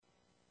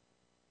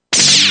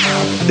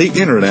The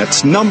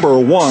Internet's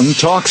 #1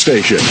 talk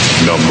station.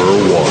 #1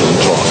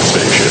 talk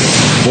station.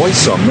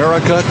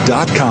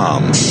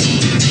 VoiceAmerica.com.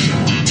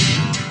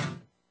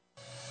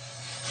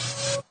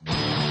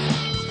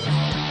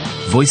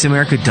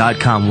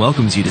 VoiceAmerica.com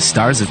welcomes you to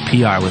Stars of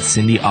PR with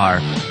Cindy R.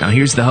 Now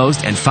here's the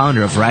host and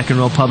founder of Rack and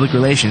Roll Public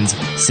Relations,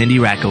 Cindy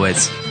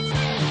Rakowitz.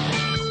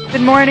 Good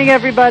morning,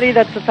 everybody.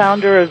 That's the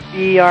founder of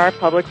BR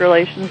Public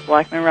Relations,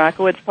 Blackman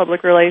Rakowitz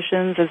Public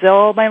Relations. As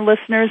all my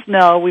listeners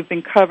know, we've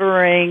been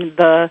covering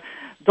the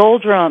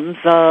doldrums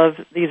of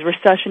these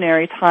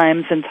recessionary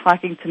times and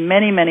talking to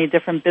many, many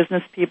different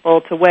business people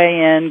to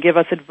weigh in, give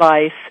us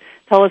advice,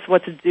 tell us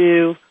what to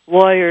do,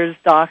 lawyers,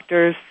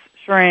 doctors,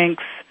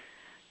 shrinks,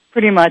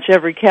 pretty much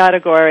every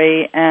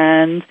category.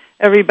 And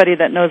everybody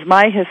that knows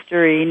my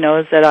history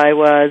knows that I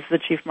was the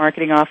chief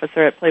marketing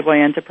officer at Playboy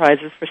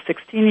Enterprises for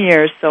 16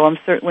 years, so I'm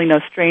certainly no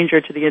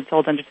stranger to the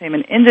adult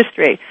entertainment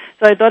industry.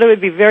 So I thought it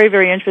would be very,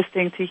 very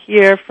interesting to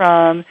hear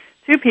from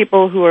two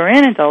people who are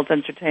in adult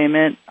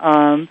entertainment,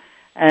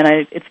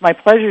 it's my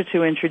pleasure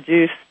to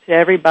introduce to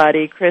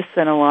everybody Chris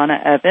and Alana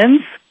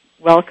Evans.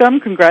 Welcome.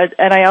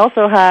 And I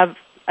also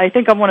I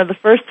think I'm one of the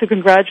first to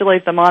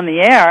congratulate them on the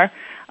air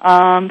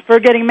for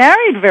getting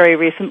married very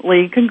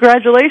recently.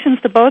 Congratulations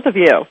to both of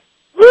you.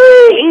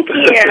 Woo, thank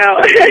you.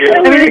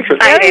 I mean, it's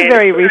very,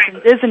 very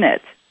recent, isn't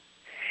it?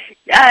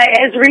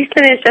 As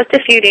recent as just a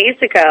few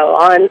days ago.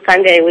 On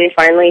Sunday, we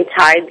finally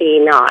tied the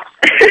knot.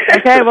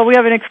 Okay, well, we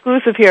have an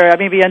exclusive here.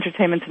 Maybe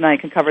Entertainment Tonight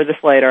can cover this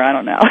later. I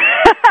don't know.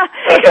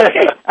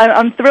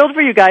 I'm thrilled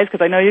for you guys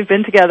because I know you've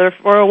been together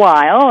for a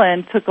while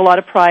and took a lot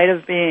of pride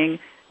of being,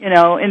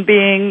 in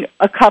being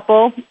a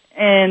couple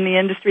in the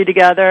industry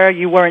together.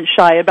 You weren't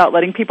shy about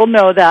letting people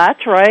know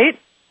that, right?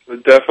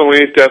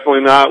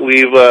 Definitely not.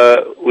 We've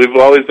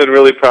always been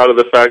really proud of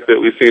the fact that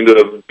we seem to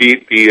have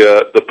beat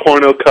the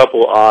porno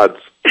couple odds.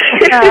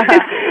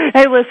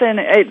 Hey, listen,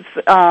 it's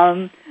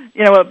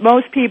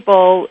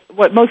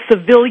what most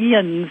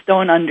civilians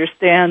don't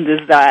understand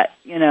is that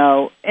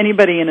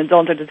anybody in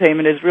adult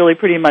entertainment is really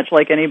pretty much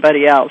like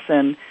anybody else,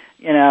 and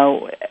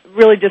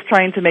really just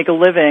trying to make a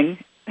living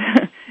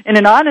in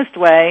an honest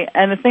way.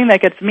 And the thing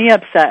that gets me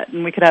upset,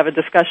 and we could have a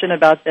discussion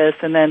about this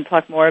and then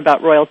talk more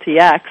about Royalty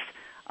X,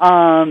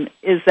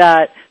 is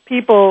that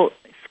people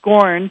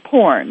scorn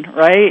porn,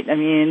 right? I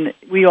mean,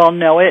 we all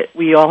know it.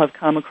 We all have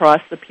come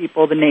across the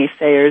people, the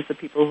naysayers, the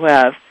people who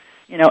have,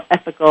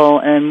 ethical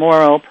and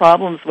moral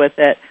problems with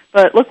it.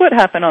 But look what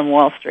happened on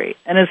Wall Street.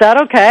 And is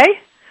that okay?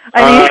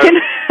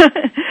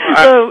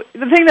 So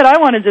the thing that I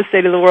want to just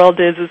say to the world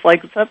is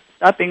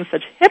stop being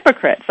such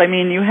hypocrites. I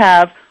mean, you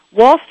have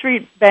Wall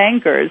Street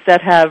bankers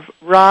that have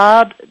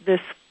robbed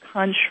this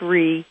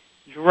country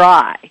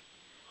dry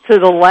to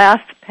the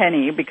last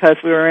penny because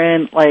we were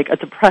in a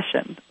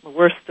depression, the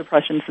worst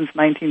depression since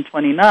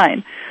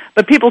 1929.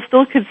 But people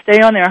still could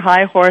stay on their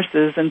high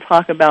horses and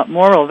talk about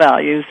moral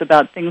values,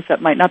 about things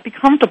that might not be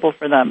comfortable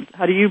for them.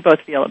 How do you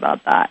both feel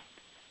about that?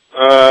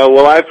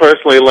 Well, I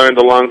personally learned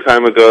a long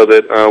time ago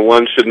that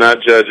one should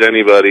not judge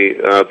anybody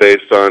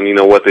based on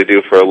what they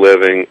do for a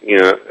living.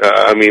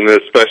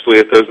 Especially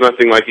if there's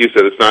nothing, like you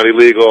said, it's not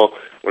illegal.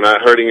 We're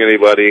not hurting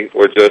anybody.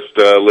 We're just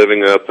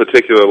living a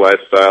particular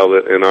lifestyle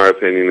that, in our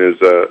opinion,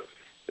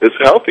 is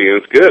healthy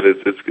and it's good.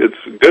 It's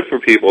good for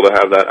people to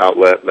have that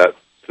outlet,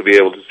 to be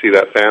able to see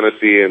that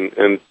fantasy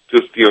and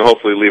just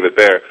hopefully leave it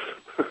there.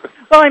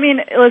 Well,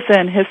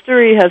 listen,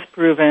 history has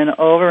proven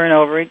over and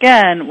over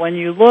again when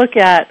you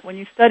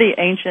study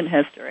ancient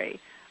history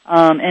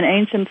and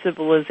ancient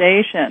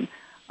civilization,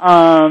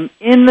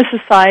 in the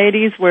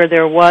societies where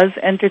there was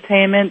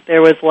entertainment,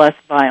 there was less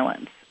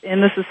violence. In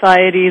the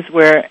societies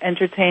where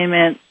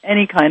entertainment,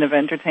 any kind of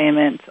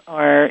entertainment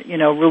or,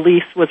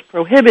 release was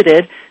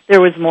prohibited,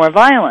 there was more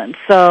violence.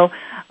 So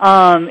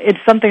it's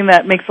something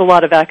that makes a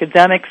lot of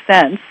academic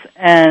sense.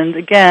 And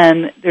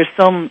again, there's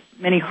so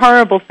many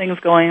horrible things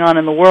going on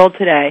in the world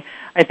today.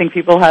 I think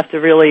people have to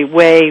really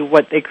weigh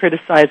what they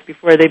criticize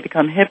before they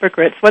become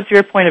hypocrites. What's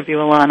your point of view,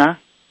 Alana?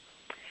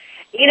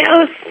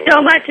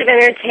 So much of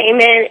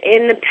entertainment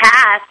in the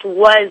past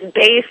was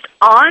based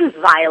on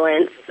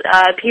violence.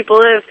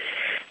 People have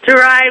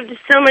derived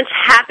so much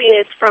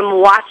happiness from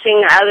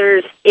watching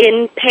others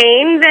in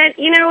pain that,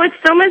 it's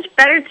so much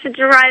better to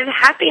derive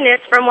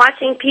happiness from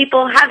watching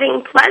people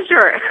having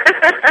pleasure.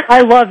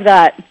 I love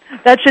that.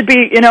 That should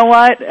be,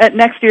 at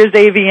next year's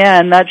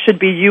AVN, that should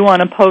be you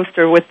on a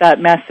poster with that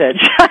message.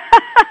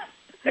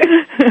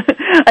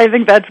 I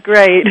think that's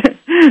great.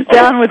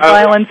 Down with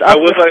violence, up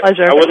with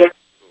pleasure.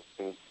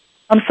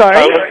 I'm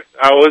sorry?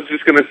 I was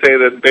just going to say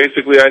that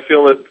basically I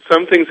feel that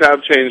some things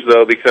have changed,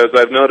 though, because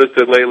I've noticed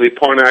that lately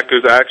porn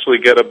actors actually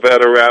get a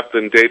better rap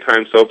than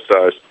daytime soap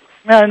stars.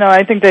 No,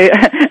 I think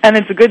and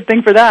it's a good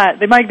thing for that.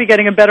 They might be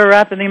getting a better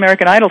rap than the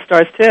American Idol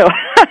stars, too.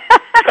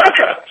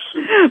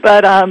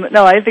 But,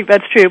 no, I think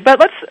that's true. But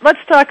let's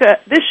talk,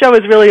 this show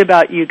is really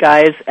about you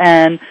guys,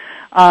 and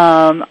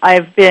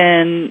I've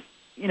been,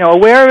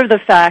 aware of the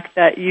fact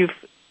that you've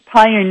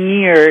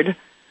pioneered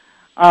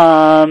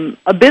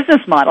a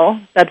business model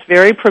that's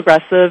very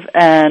progressive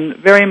and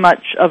very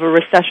much of a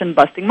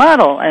recession-busting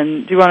model.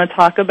 And do you want to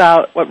talk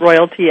about what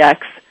Royalty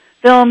X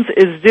Films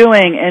is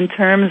doing in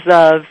terms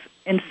of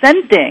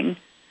incenting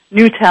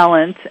new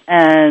talent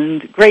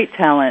and great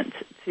talent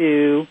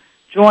to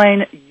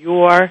join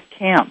your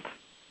camp?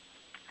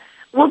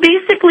 Well,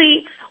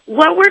 basically,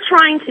 what we're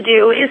trying to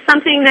do is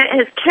something that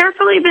has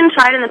carefully been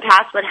tried in the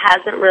past but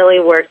hasn't really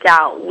worked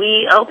out.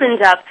 We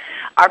opened up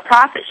our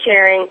profit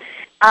sharing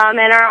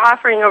and are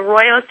offering a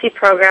royalty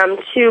program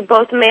to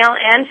both male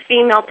and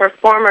female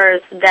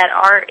performers that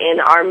are in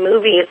our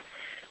movies.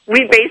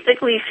 We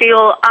basically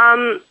feel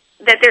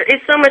that there is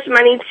so much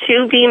money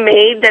to be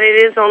made that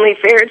it is only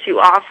fair to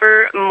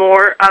offer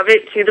more of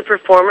it to the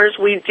performers.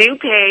 We do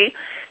pay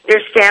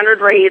their standard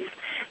rates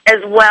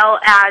as well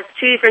as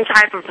 2 different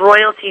types of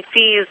royalty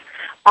fees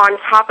on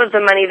top of the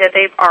money that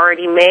they've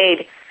already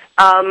made.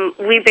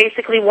 We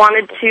basically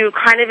wanted to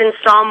kind of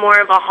install more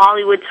of a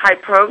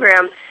Hollywood-type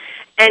program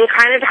and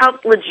kind of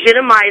help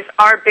legitimize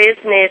our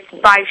business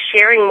by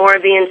sharing more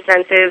of the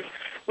incentives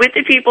with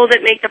the people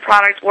that make the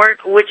product work,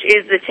 which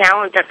is the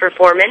talent that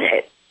perform in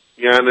it.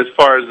 Yeah, and as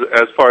far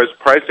as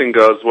pricing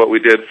goes, what we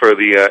did for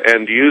the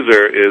end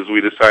user is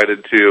we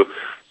decided to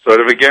sort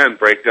of again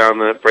break down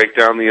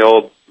the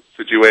old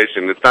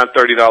situation. It's not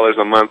 $30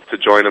 a month to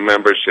join a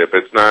membership.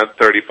 It's not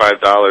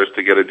 $35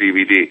 to get a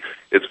DVD.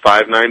 It's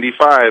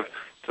 $5.95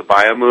 to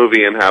buy a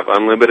movie and have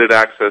unlimited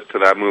access to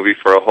that movie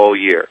for a whole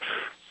year.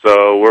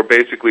 So we're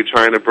basically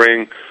trying to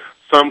bring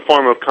some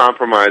form of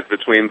compromise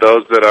between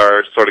those that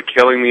are sort of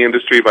killing the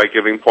industry by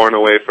giving porn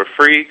away for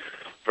free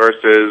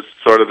versus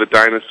sort of the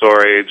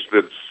dinosaur age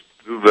that's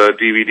the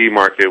DVD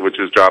market, which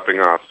is dropping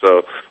off.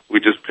 So we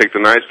just picked a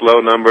nice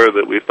low number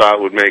that we thought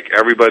would make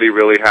everybody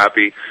really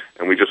happy,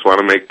 and we just want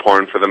to make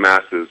porn for the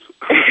masses.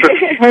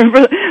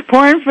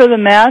 Porn for the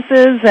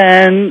masses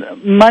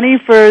and money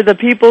for the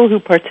people who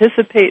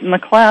participate in the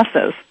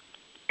classes.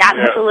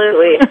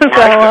 Absolutely.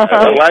 Yeah.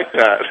 I like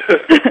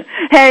that.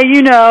 Hey,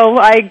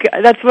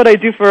 that's what I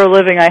do for a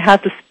living. I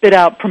have to spit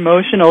out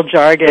promotional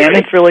jargon.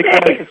 It's really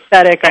kind of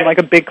pathetic. I'm like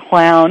a big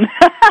clown.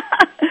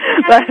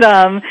 But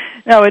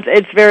no,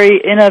 it's very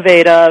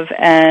innovative,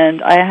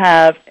 and I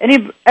have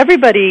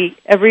everybody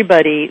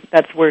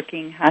that's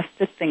working has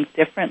to think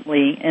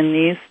differently in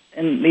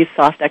these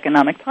soft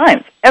economic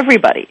times.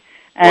 Everybody,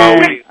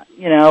 and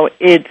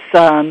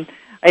it's.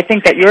 I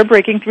think that you're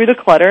breaking through the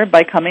clutter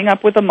by coming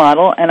up with a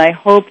model, and I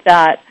hope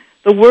that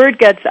the word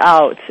gets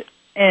out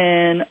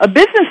in a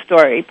business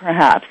story,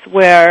 perhaps,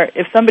 where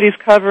if somebody's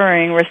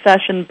covering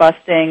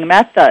recession-busting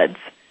methods,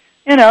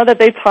 that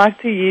they talk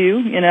to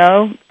you,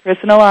 Chris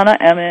and Alana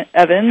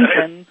Evans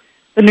and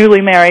the newly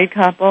married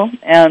couple,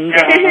 and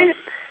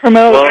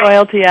promote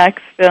Royalty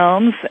X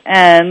Films,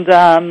 and,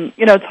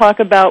 talk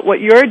about what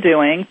you're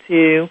doing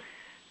to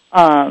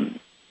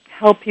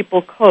help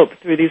people cope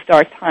through these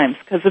dark times.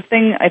 Because the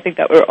thing I think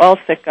that we're all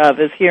sick of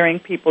is hearing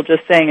people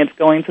just saying it's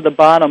going to the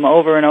bottom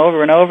over and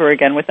over and over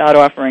again without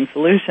offering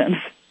solutions.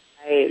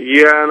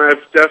 Yeah, and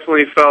I've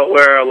definitely felt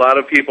where a lot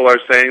of people are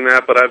saying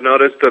that, but I've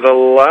noticed that a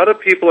lot of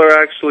people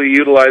are actually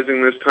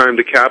utilizing this time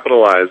to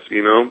capitalize.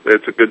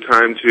 It's a good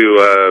time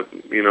to,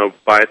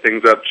 buy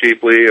things up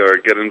cheaply or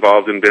get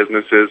involved in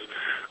businesses.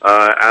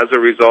 As a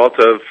result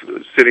of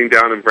sitting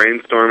down and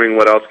brainstorming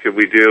what else could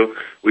we do,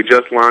 we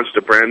just launched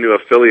a brand new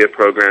affiliate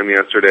program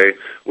yesterday,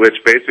 which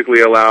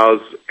basically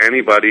allows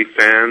anybody,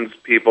 fans,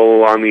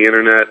 people on the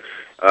internet,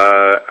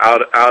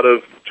 out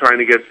of trying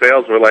to get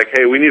sales. We're like,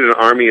 hey, we need an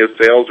army of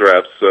sales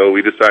reps, so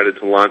we decided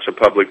to launch a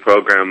public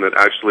program that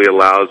actually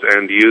allows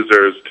end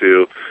users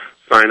to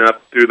sign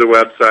up through the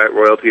website,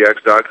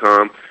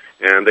 royaltyx.com,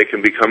 and they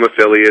can become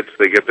affiliates.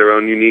 They get their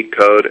own unique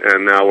code,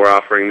 and now we're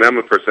offering them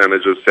a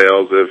percentage of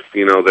sales if,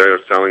 they're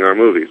selling our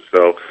movies.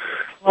 So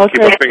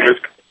keep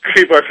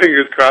our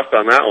fingers crossed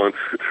on that one.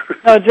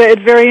 No,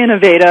 it's very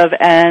innovative,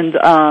 and,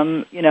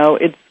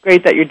 it's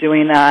great that you're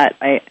doing that.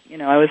 I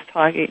was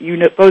talking,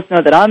 both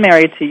know that I'm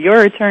married to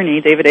your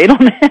attorney, David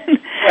Edelman.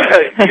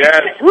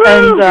 Yes.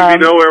 And, we'd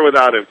be nowhere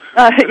without him.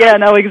 Yeah,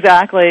 no,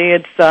 exactly.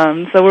 It's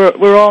so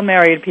we're all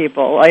married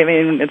people. I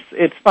mean,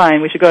 it's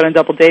fine. We should go on a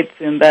double date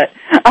soon, but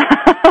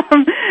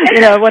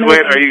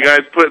Wait, are you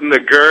guys putting the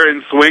GER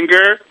in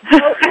swinger?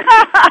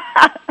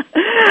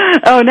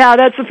 Oh, now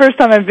that's the first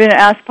time I've been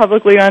asked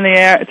publicly on the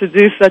air to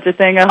do such a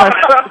thing.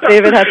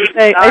 David has to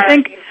say. I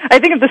think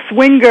if the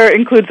swinger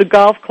includes a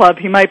golf club,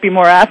 he might be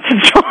more apt to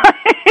join.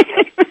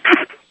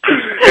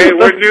 Hey,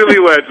 we're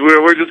newlyweds.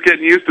 We're just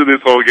getting used to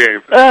this whole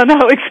game.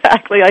 No,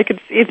 exactly. I could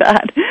see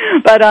that.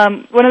 But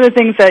one of the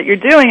things that you're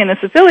doing in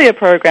this affiliate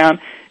program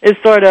is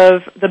sort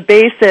of the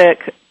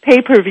basic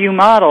pay-per-view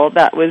model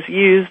that was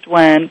used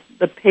when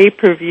the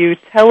pay-per-view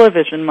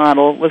television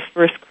model was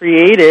first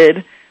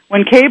created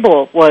when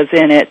cable was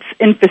in its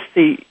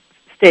infancy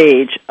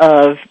stage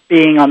of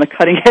being on the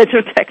cutting edge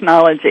of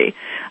technology.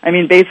 I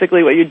mean,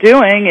 basically what you're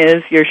doing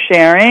is you're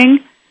sharing,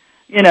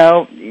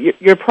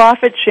 you're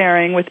profit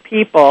sharing with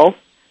people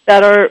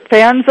that are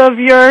fans of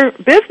your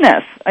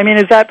business. I mean,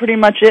 is that pretty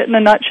much it in a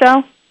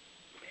nutshell?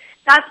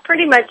 That's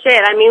pretty much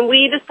it. I mean,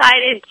 we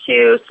decided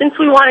to, since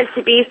we wanted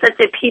to be such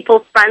a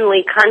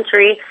people-friendly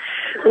country,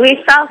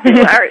 we felt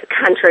our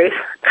company.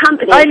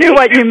 I knew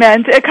what you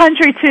meant. A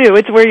country, too.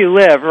 It's where you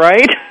live,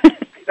 right?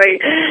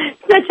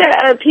 Such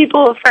a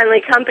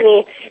people-friendly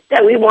company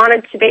that we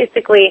wanted to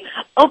basically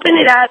open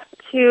it up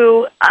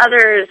to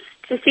others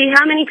to see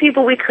how many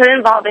people we could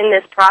involve in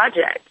this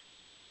project.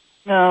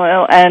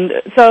 No, and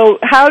so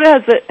how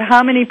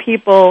many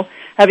people,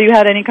 have you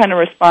had any kind of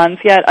response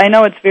yet? I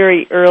know it's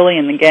very early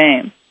in the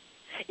game.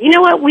 You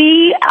know what?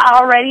 We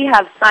already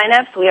have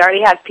sign-ups. We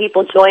already have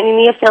people joining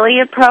the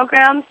affiliate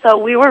program, so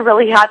we were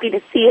really happy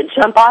to see it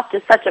jump off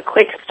to such a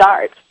quick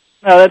start.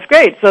 Oh, that's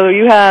great. So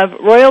you have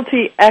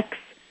Royalty X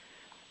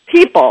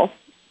people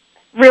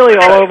really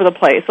all over the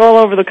place, all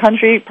over the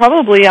country,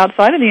 probably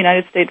outside of the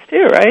United States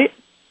too, right?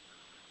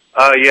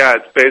 Yeah,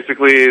 it's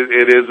basically,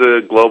 it is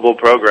a global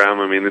program.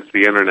 I mean, it's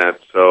the Internet.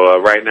 So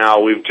right now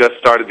we've just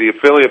started the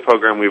affiliate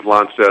program. We've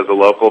launched as a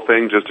local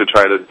thing just to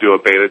try to do a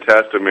beta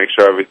test and make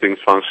sure everything's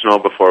functional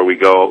before we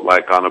go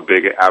like on a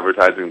big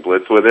advertising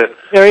blitz with it.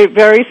 Very,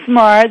 very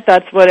smart.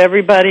 That's what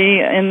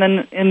everybody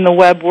in the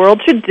web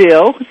world should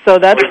do. So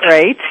that's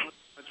great.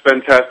 It's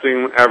been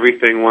testing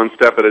everything one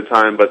step at a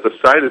time, but the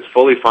site is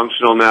fully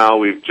functional now.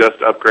 We've just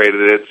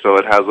upgraded it so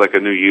it has like a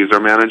new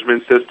user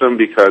management system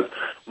because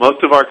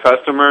most of our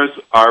customers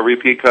are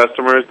repeat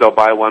customers. They'll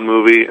buy one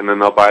movie and then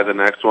they'll buy the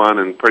next one,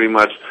 and pretty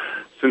much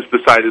since the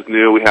site is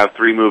new, we have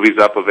 3 movies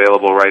up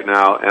available right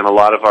now, and a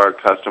lot of our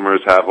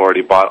customers have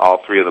already bought all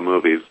 3 of the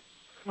movies.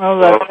 Well,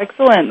 that's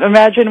excellent.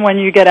 Imagine when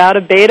you get out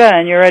of beta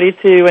and you're ready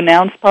to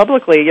announce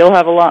publicly, you'll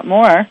have a lot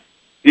more.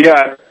 Yeah,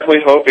 I'm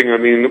definitely hoping. I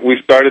mean, we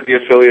started the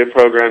affiliate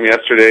program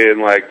yesterday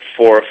in like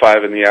 4 or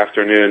 5 in the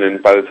afternoon, and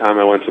by the time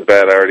I went to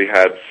bed, I already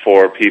had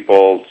 4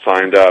 people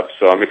signed up.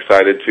 So I'm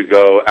excited to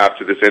go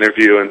after this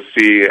interview and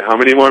see how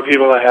many more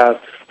people I have.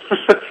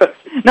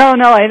 No,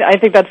 I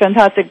think that's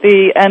fantastic.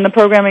 And the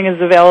programming is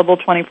available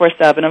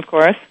 24/7, of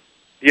course.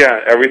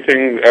 Yeah,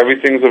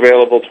 everything's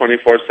available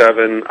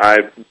 24/7.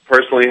 I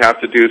personally have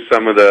to do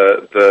some of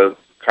the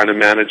kind of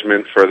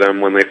management for them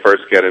when they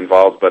first get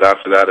involved, but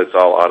after that it's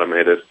all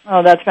automated.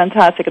 Oh, that's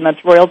fantastic, and that's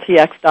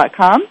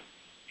royaltyx.com?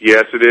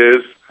 Yes, it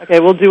is.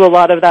 Okay, we'll do a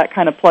lot of that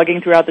kind of plugging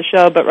throughout the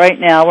show, but right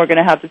now we're going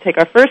to have to take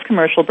our first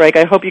commercial break.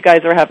 I hope you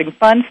guys are having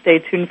fun. Stay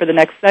tuned for the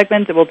next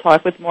segment, and we'll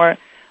talk with more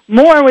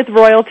with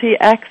Royalty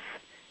X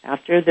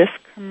after this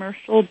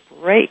commercial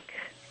break.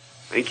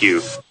 Thank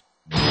you.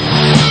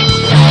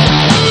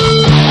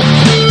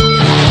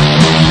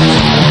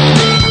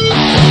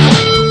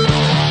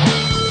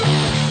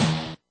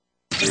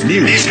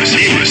 News,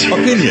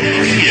 opinion.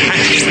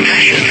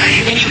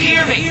 Can you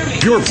hear me?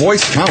 Your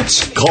voice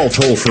counts. Call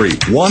toll-free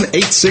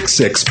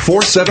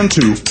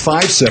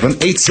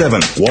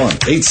 1-866-472-5787.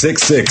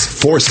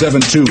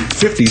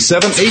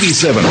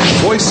 1-866-472-5787.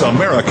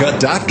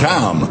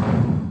 VoiceAmerica.com.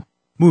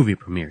 Movie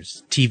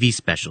premieres, TV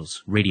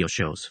specials, radio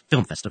shows,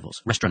 film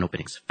festivals, restaurant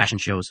openings, fashion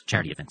shows,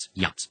 charity events,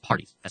 yachts,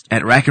 parties, festivals.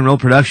 At Rack and Roll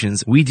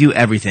Productions, we do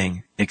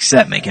everything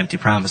except make empty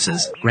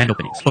promises. Grand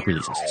openings, book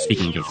releases,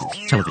 speaking engagements,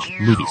 television,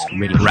 movies,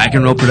 radio. Rack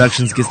and Roll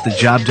Productions gets the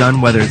job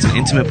done whether it's an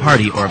intimate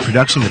party or a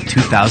production with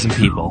 2,000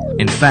 people.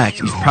 In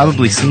fact, you've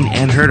probably seen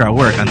and heard our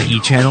work on the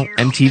E! Channel,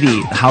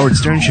 MTV, The Howard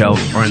Stern Show,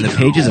 or in the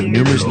pages of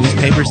numerous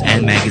newspapers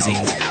and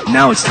magazines.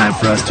 Now it's time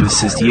for us to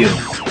assist you.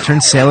 Turn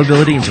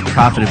saleability into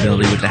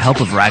profitability with the help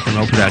of Rack and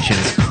Roll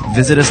Productions.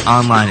 Visit us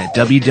online at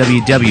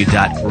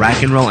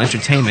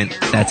www.rackandrollentertainment,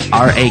 that's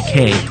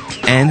RAKNROLL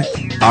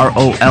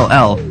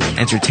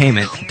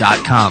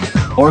entertainment.com,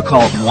 or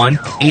call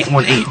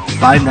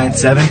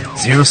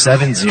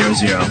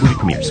 1-818-597-0700. Movie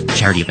premieres,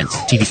 charity events,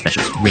 TV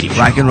specials, radio.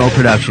 Rack and Roll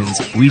Productions,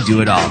 we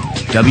do it all.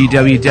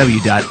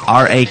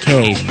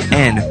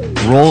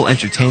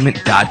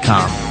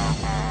 www.raknrollentertainment.com.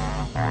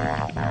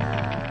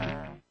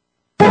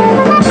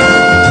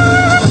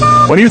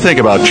 When you think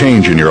about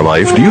change in your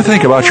life, do you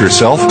think about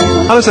yourself?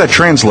 How does that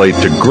translate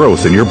to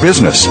growth in your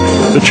business?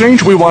 The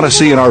change we want to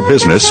see in our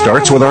business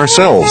starts with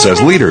ourselves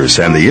as leaders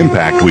and the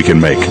impact we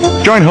can make.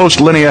 Join host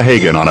Linnea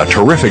Hagen on a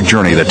terrific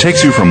journey that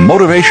takes you from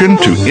motivation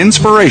to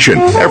inspiration.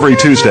 Every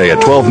Tuesday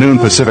at 12 noon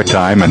Pacific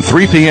Time and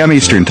 3 p.m.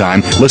 Eastern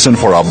Time, listen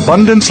for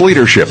Abundance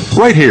Leadership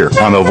right here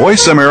on the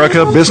Voice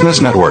America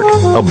Business Network.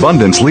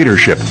 Abundance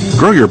Leadership.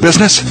 Grow your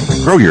business.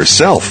 Grow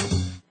yourself.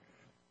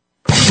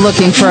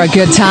 Looking for a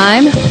good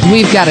time?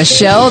 We've got a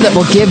show that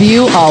will give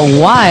you a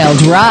wild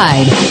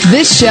ride.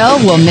 This show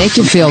will make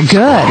you feel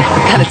good,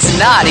 and it's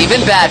not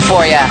even bad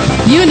for you.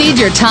 You need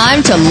your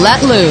time to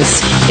let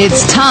loose.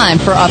 It's time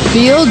for a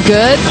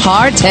feel-good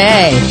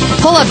party.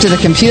 Pull up to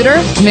the computer,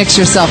 mix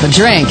yourself a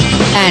drink,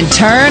 and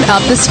turn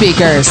up the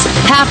speakers.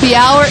 Happy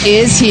Hour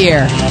is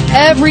here.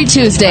 Every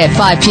Tuesday at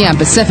 5 p.m.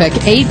 Pacific,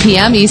 8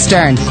 p.m.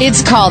 Eastern.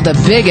 It's called the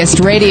biggest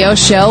radio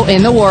show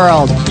in the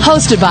world.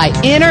 Hosted by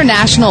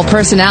international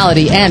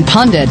personality and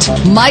pundit,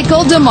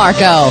 Michael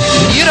DeMarco.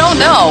 You don't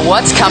know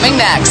what's coming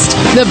next.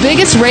 The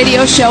biggest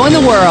radio show in the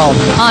world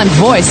on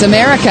Voice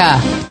America.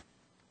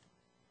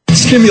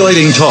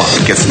 Stimulating talk.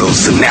 Gets those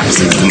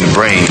synapses in the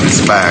brain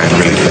firing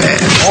really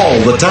fast. All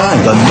the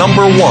time. The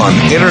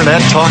 #1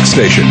 Internet talk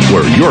station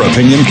where your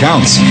opinion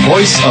counts.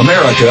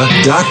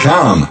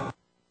 VoiceAmerica.com.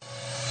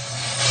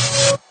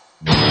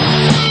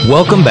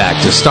 Welcome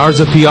back to Stars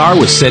of PR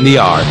with Cindy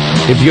R.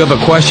 If you have a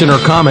question or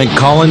comment,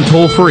 call in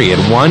toll-free at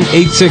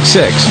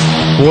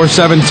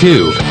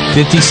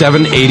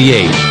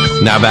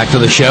 1-866-472-5788. Now back to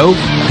the show.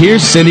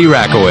 Here's Cindy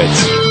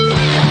Rakowitz.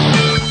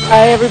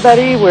 Hi,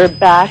 everybody. We're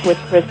back with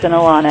Chris and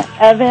Alana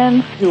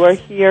Evans, who are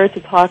here to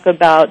talk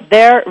about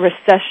their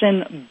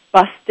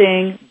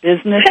recession-busting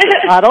business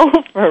model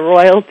for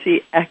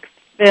Royalty X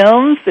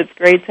Films. It's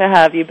great to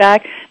have you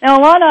back. Now,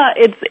 Alana,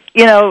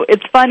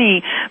 it's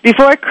funny.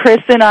 Before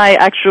Chris and I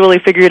actually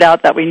figured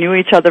out that we knew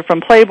each other from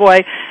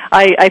Playboy,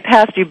 I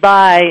passed you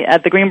by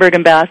at the Greenberg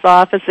and Bass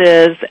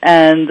offices,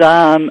 and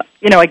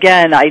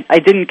again, I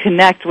didn't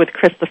connect with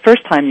Chris the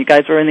first time you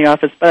guys were in the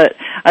office, but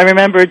I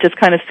remember just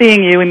kind of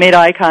seeing you. We made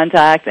eye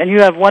contact, and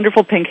you have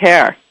wonderful pink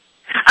hair.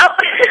 Oh.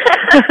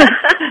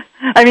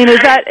 I mean,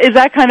 is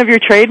that kind of your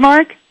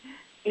trademark?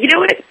 You know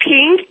what?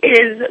 Pink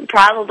is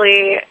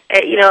probably,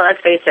 let's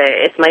face it,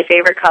 it's my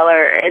favorite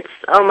color. It's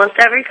almost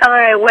every color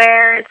I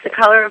wear. It's the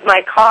color of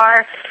my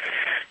car.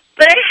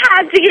 But I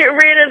had to get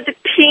rid of the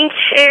pink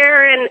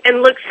hair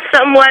and look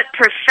somewhat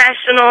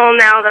professional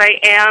now that I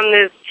am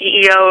the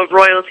CEO of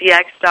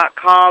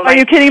RoyaltyX.com. Are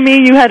you kidding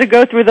me? You had to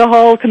go through the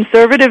whole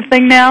conservative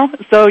thing now?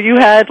 So you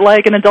had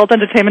like an adult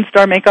entertainment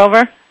star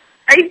makeover?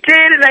 I did,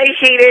 and I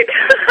hate it.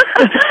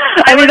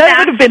 I mean, that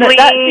would have been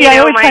I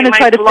always kind of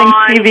try to think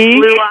TV.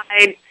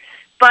 Blue-eyed,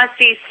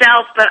 busty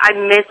self, but I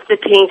miss the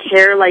pink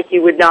hair like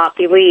you would not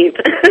believe.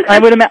 I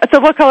would imagine. So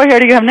what color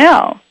hair do you have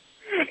now?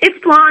 It's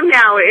blonde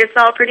now. It's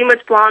all pretty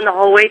much blonde the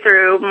whole way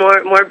through,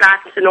 more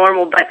back to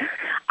normal, but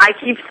I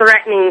keep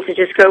threatening to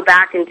just go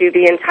back and do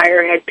the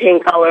entire head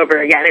pink all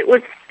over again. It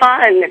was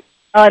fun.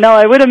 No,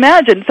 I would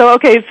imagine. So,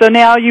 okay, so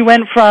now you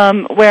went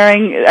from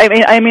wearing,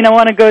 I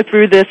want to go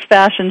through this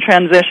fashion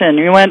transition.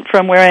 You went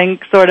from wearing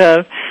sort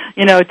of,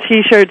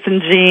 T-shirts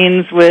and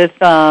jeans with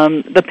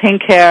the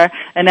pink hair,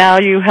 and now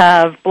you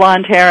have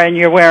blonde hair and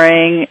you're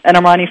wearing an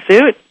Armani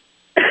suit?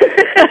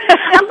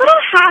 A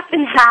little half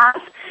and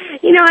half.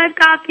 I've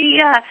got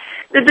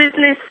the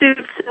business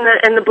suits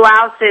and the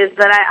blouses,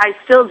 but I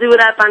still do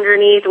it up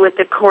underneath with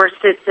the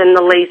corsets and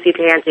the lacy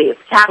panties.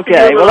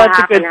 Okay, well, that's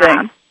a good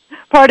thing.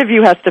 Part of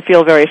you has to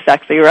feel very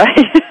sexy, right?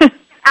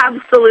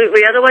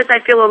 Absolutely. Otherwise, I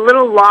feel a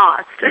little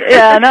lost.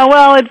 Yeah. No.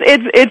 Well,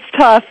 it's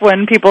tough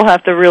when people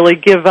have to really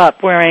give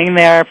up wearing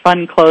their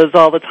fun clothes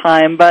all the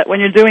time. But when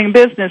you're doing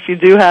business, you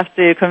do have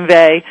to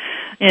convey,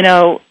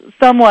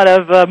 somewhat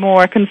of a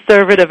more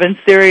conservative and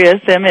serious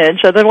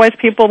image. Otherwise,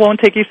 people won't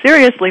take you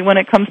seriously when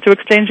it comes to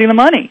exchanging the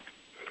money.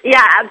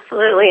 Yeah,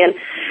 absolutely. And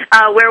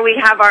where we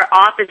have our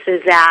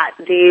offices at,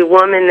 the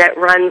woman that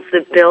runs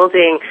the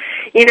building,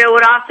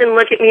 would often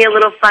look at me a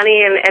little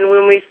funny, and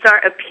when we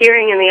start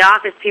appearing in the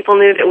office, people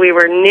knew that we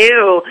were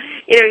new.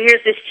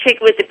 Here's this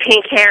chick with the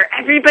pink hair.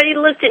 Everybody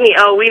looked at me,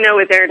 oh, we know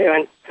what they're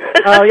doing.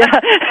 Oh, yeah.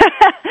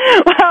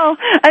 Well,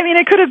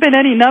 it could have been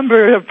any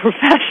number of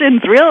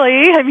professions,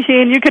 really.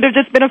 You could have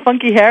just been a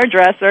funky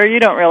hairdresser. You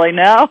don't really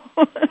know.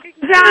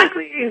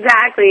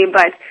 Exactly.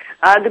 But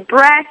the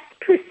breasts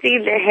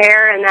precede the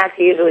hair, and that's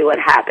usually what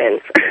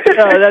happens.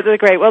 Oh, that's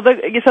great. Well,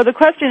 so the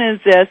question is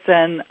this,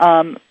 and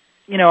I'm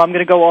going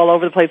to go all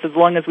over the place as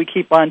long as we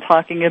keep on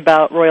talking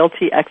about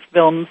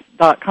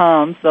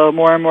RoyaltyXFilms.com, so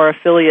more and more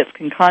affiliates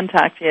can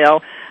contact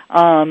you.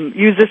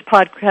 Use this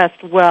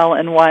podcast well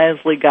and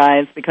wisely,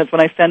 guys, because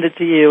when I send it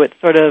to you, it's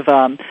sort of,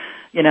 a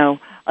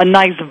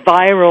nice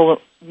viral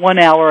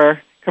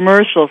 1-hour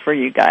commercial for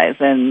you guys,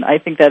 and I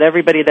think that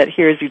everybody that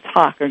hears you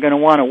talk are going to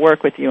want to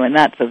work with you, and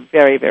that's a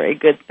very, very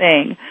good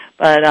thing.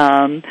 But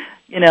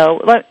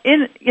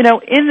in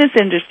this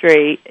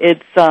industry,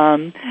 it's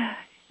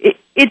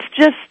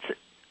just,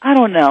 I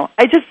don't know.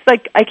 I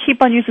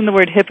keep on using the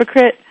word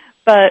hypocrite,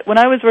 but when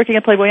I was working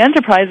at Playboy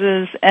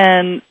Enterprises,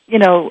 and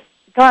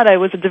God, I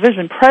was a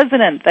division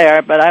president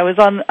there, but I was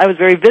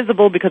very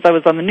visible because I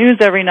was on the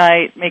news every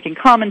night making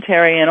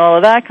commentary and all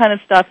of that kind of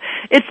stuff.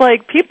 It's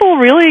like people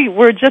really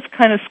were just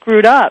kind of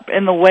screwed up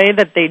in the way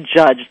that they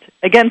judged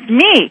against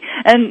me.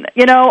 And,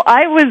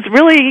 I was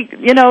really,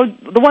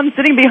 the one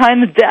sitting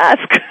behind the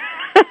desk.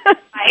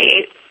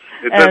 Right.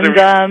 I've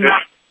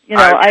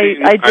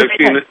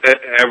seen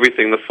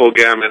everything, the full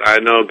gamut. I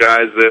know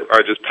guys that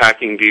are just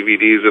packing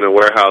DVDs in a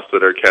warehouse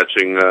that are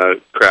catching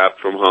crap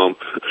from home.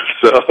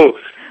 So...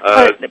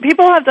 but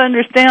people have to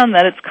understand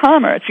that it's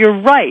commerce.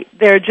 You're right.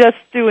 They're just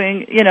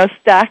doing,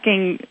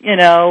 stacking,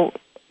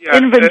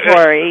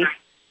 inventory.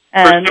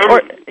 And,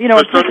 a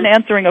person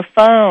answering a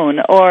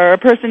phone or a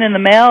person in the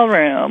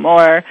mailroom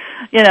or,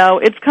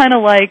 it's kind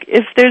of like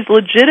if there's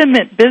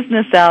legitimate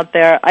business out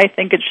there, I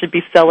think it should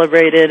be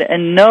celebrated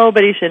and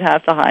nobody should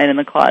have to hide in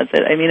the closet.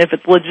 If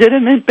it's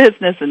legitimate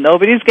business and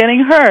nobody's getting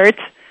hurt,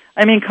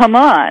 come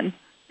on.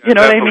 You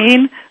know what I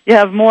mean? You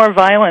have more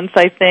violence,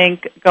 I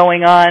think,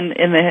 going on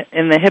in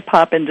the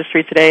hip-hop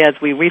industry today, as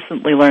we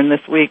recently learned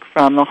this week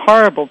from the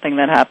horrible thing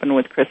that happened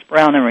with Chris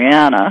Brown and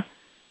Rihanna.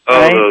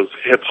 Oh, right? those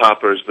hip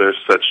hoppers, they're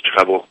such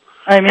trouble.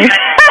 I mean,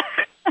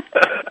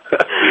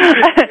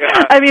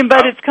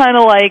 but it's kind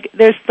of like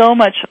there's so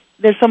much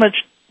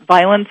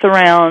violence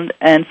around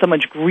and so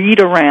much greed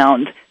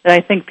around that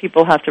I think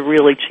people have to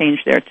really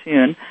change their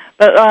tune.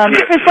 But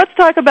Chris, let's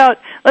talk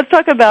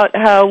about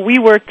how we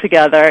work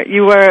together.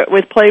 You were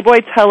with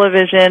Playboy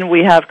Television.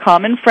 We have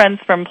common friends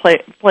from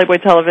Playboy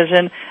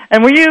Television.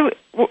 And were you?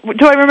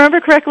 Do I remember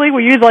correctly?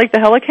 Were you like the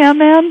Helicam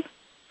man?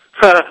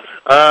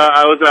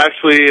 I was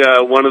actually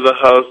one of the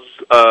hosts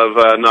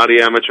of Naughty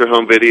Amateur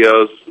Home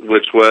Videos,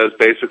 which was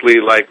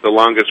basically like the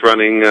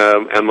longest-running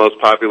and most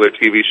popular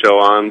TV show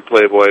on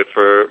Playboy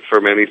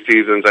for many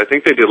seasons. I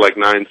think they did like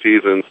 9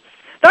 seasons.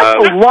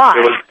 That's a lot.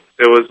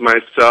 It was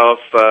myself,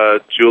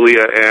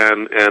 Julia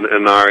Ann, and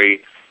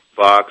Inari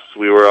Fox.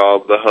 We were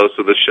all the hosts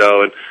of the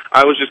show, and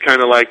I was just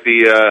kind of like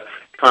the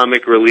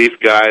comic relief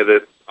guy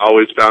that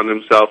always found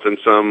himself in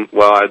some,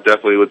 well, I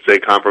definitely would say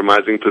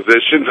compromising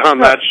positions on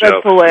that show.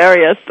 That's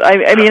hilarious.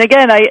 I mean,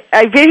 again,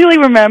 I vaguely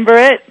remember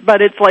it,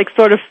 but it's like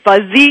sort of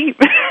fuzzy.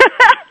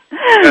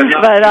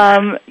 But,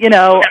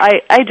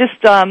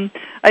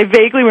 I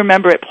vaguely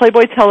remember it.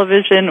 Playboy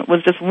Television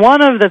was just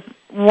one of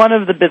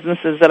the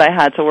businesses that I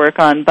had to work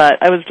on, but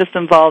I was just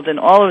involved in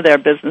all of their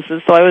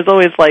businesses, so I was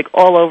always like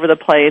all over the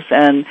place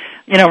and,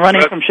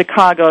 running from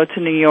Chicago to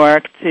New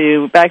York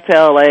to back to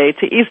LA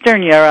to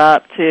Eastern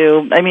Europe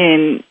to,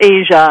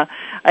 Asia.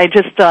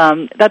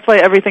 That's why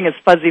everything is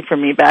fuzzy for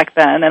me back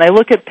then. And I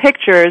look at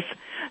pictures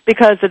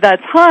because at that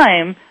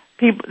time,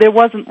 there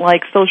wasn't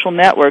like social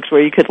networks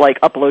where you could like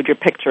upload your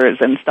pictures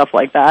and stuff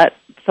like that.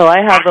 So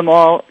I have them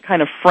all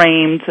kind of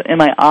framed in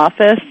my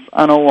office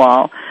on a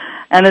wall.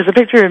 And there's a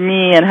picture of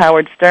me and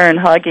Howard Stern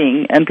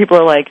hugging, and people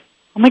are like,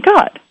 oh, my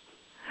God.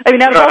 I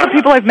mean, out of all the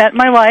people I've met in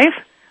my life,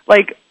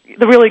 like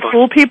the really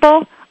cool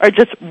people are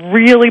just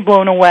really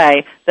blown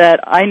away that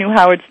I knew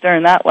Howard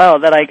Stern that well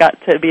that I got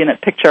to be in a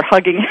picture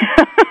hugging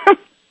him.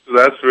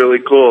 That's really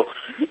cool.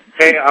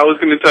 Hey, I was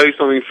going to tell you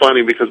something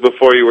funny because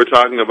before you were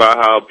talking about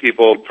how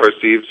people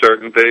perceive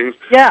certain things.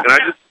 Yeah. And I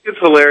just think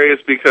it's hilarious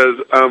because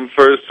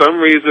for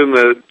some reason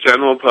the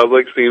general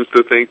public seems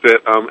to think that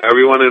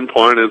everyone in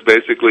porn is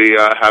basically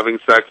having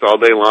sex all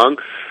day long.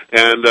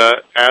 And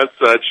as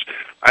such,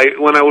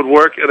 when I would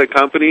work at a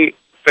company,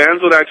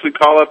 fans would actually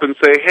call up and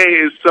say, hey,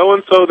 is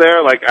so-and-so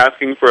there, like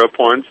asking for a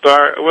porn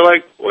star? And we're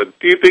like, what,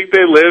 do you think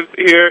they live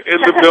here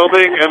in the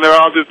building and they're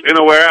all just in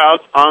a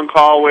warehouse on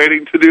call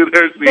waiting to do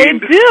their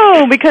scene? They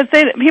do, because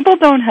people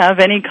don't have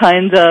any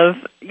kind of,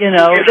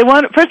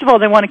 first of all,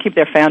 they want to keep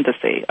their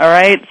fantasy, all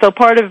right? So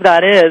part of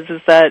that is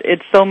that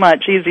it's so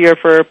much easier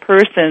for a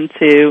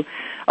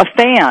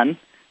fan,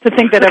 to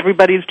think that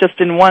everybody's just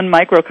in one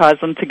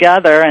microcosm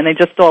together and they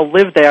just all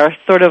live there,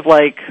 sort of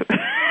like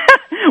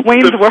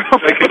Wayne's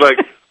World. They could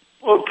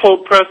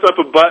press up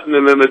a button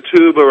and then the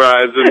tube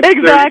arrives. And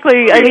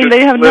exactly. I mean,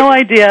 they have no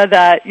idea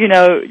that,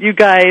 you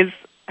guys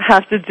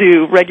have to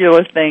do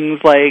regular things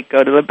like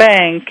go to the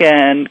bank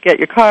and get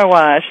your car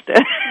washed.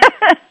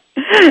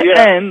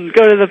 And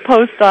go to the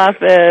post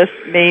office,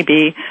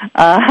 maybe,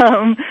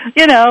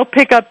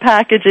 pick up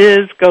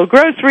packages, go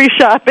grocery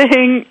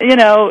shopping.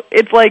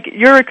 It's like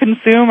you're a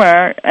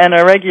consumer and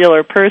a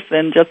regular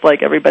person just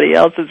like everybody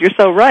else is. You're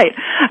so right.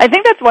 I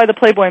think that's why the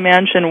Playboy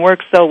Mansion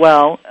works so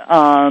well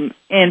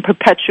in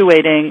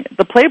perpetuating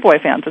the Playboy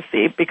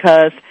fantasy,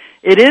 because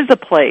it is a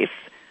place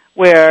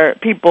where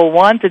people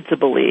wanted to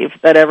believe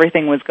that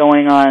everything was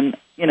going on,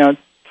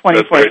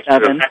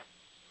 24/7.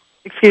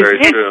 Excuse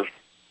me? True.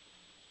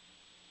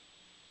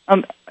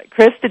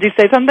 Chris, did you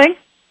say something?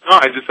 No,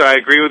 I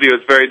agree with you.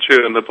 It's very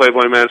true, and the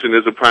Playboy Mansion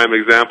is a prime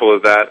example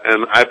of that.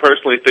 And I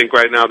personally think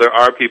right now there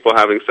are people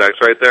having sex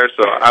right there,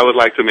 so I would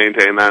like to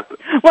maintain that.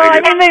 Well,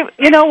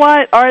 you know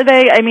what? Are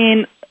they? I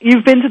mean,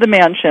 you've been to the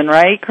mansion,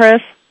 right,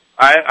 Chris?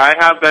 I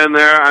have been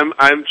there.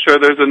 I'm sure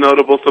there's a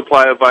notable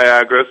supply of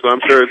Viagra, so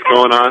I'm sure it's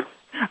going on.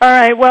 All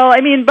right. Well,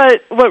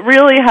 but what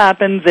really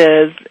happens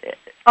is,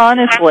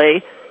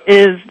 honestly,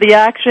 is the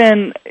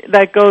action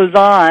that goes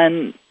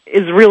on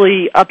is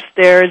really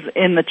upstairs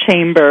in the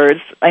chambers.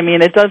 I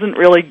mean, it doesn't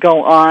really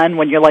go on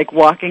when you're like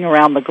walking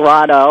around the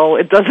grotto.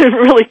 It doesn't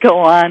really go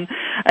on.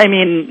 I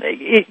mean,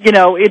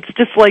 it's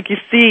just like you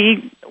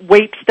see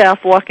wait staff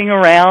walking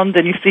around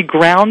and you see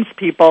grounds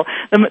people.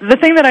 The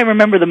thing that I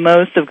remember the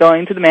most of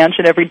going to the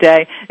mansion every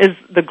day is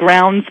the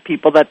grounds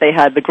people that they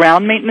had, the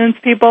ground maintenance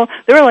people.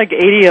 There were like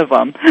 80 of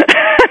them.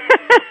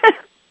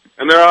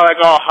 And they're all like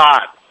all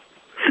hot.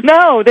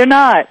 No, they're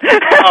not.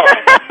 Oh.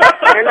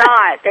 They're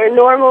not. They're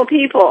normal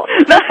people.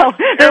 No,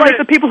 they're like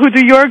the people who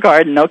do your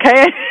garden,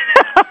 okay?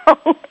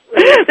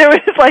 There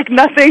was like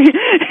nothing.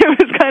 It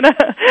was kind of,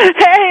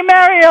 hey,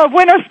 Mario,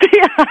 buenos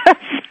dias.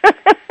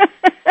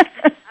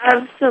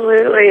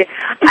 Absolutely.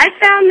 I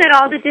found that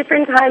all the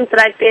different times that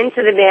I've been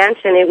to the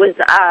mansion, it was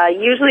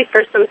usually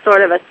for some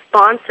sort of a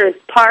sponsored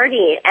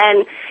party.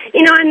 And,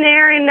 I'm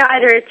there in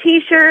either a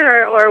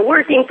T-shirt or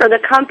working for the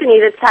company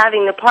that's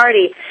having the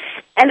party.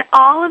 And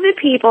all of the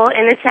people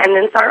in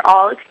attendance are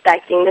all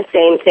expecting the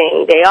same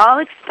thing. They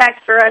all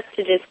expect for us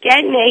to just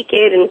get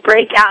naked and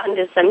break out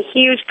into some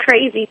huge,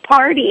 crazy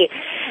party.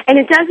 And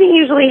it doesn't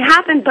usually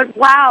happen, but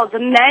wow,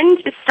 the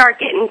men just start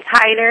getting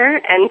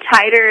tighter and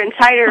tighter and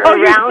tighter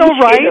around you're so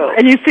right. you.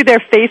 And you see their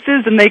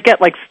faces and they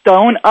get like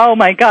stone. Oh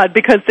my God,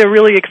 because they're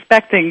really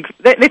expecting,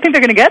 they think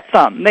they're going to get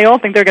some. They all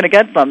think they're going to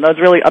get some. Those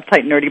really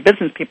uptight, nerdy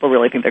business people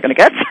really think they're going to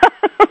get some.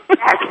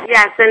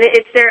 Yes, and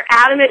it's their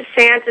adamant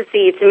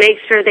fantasy to make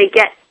sure they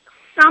get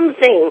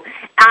something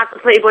at the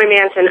Playboy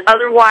Mansion.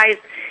 Otherwise,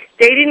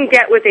 they didn't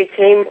get what they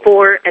came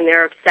for, and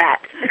they're upset.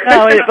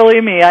 No,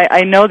 believe me,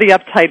 I know the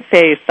uptight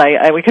face.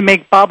 We can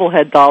make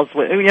bobblehead dolls.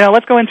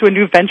 Let's go into a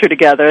new venture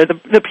together.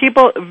 The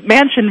people,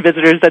 mansion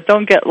visitors that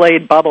don't get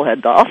laid,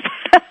 bobblehead dolls.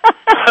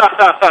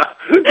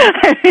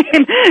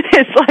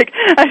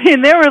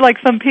 There were like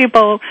some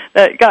people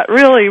that got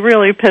really,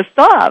 really pissed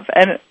off,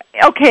 and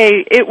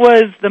okay, it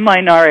was the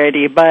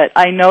minority, but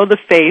I know the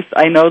face,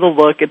 I know the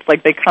look. It's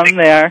like they come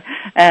there,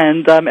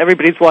 and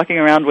everybody's walking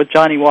around with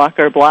Johnny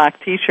Walker Black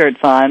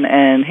T-shirts on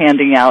and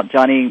handing out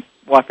Johnny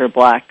Walker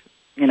Black,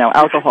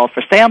 alcohol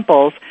for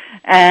samples.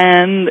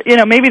 And,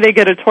 maybe they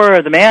get a tour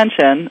of the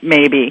mansion,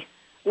 maybe.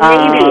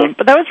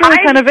 But that was really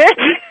kind of it.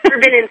 I've never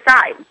been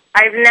inside.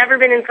 I've never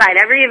been inside.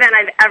 Every event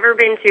I've ever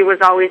been to was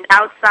always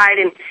outside,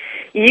 and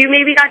you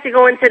maybe got to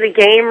go into the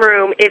game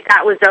room if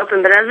that was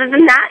open, but other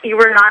than that, you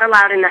were not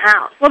allowed in the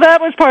house. Well, that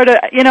was part of,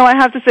 I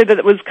have to say that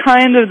it was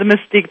kind of the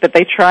mystique that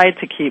they tried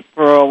to keep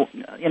for, a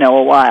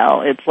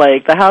while. It's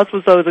like the house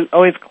was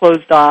always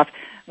closed off.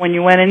 When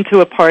you went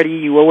into a party,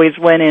 you always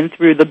went in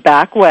through the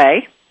back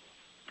way.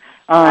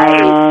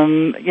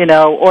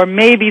 Or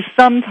maybe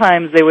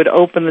sometimes they would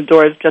open the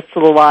doors just to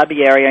the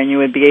lobby area and you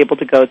would be able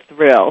to go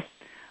through.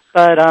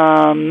 But,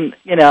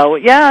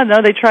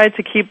 they tried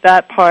to keep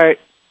that part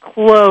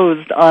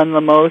closed on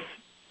the most,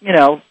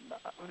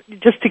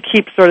 just to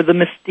keep sort of the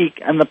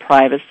mystique and the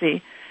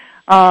privacy.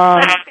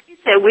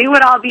 We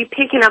would all be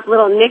picking up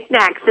little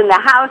knickknacks in the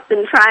house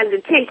and trying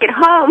to take it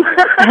home.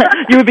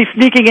 You would be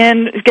sneaking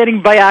in,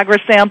 getting Viagra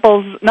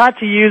samples, not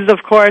to use,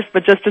 of course,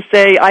 but just to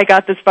say, I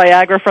got this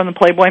Viagra from the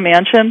Playboy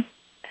Mansion.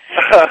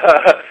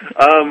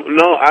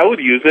 No, I would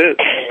use it.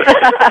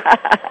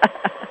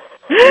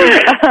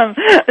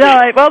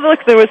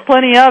 Look, there was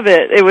plenty of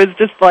it. It was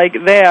just like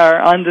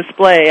there on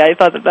display. I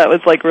thought that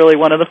was like really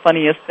one of the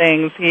funniest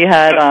things. He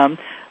had,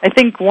 I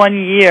think one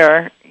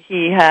year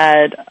he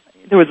had,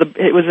 it was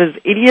his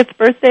 80th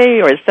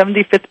birthday or his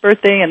 75th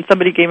birthday, and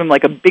somebody gave him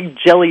like a big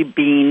jelly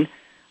bean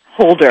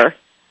holder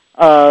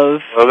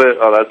of... Love it.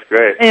 Oh, that's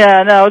great.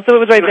 Yeah, no, so it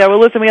was right there.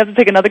 Well, listen, we have to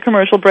take another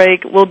commercial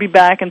break. We'll be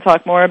back and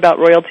talk more about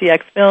Royalty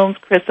X Films.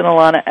 Chris and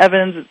Alana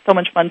Evans, it's so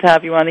much fun to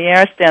have you on the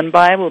air. Stand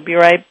by. We'll be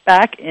right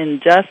back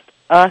in just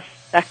a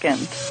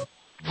second.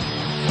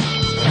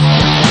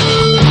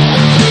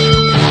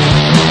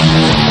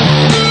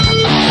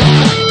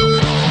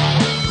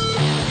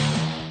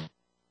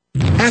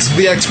 Ask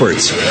the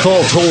experts.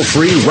 Call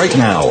toll-free right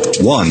now,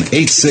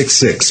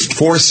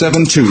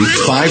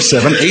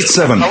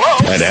 1-866-472-5787.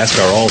 And ask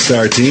our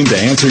all-star team to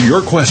answer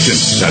your question.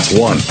 That's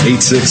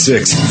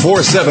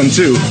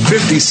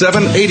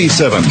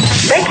 1-866-472-5787.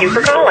 Thank you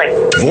for calling.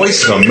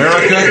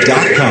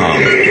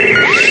 VoiceAmerica.com.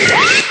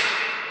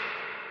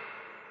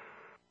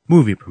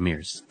 Movie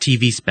premieres,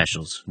 TV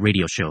specials,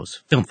 radio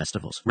shows, film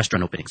festivals,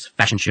 restaurant openings,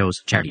 fashion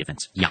shows, charity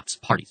events, yachts,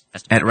 parties,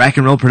 festivals. At Rack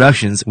and Roll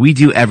Productions, we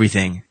do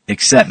everything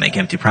except make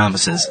empty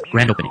promises.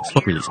 Grand openings,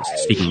 book releases,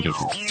 speaking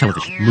engagements,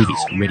 television, movies,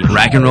 radio.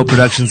 Rack and Roll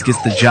Productions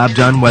gets the job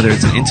done whether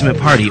it's an intimate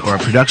party or a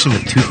production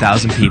with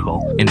 2,000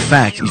 people. In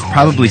fact, you've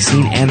probably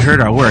seen and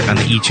heard our work on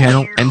the E!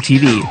 Channel,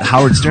 MTV, The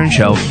Howard Stern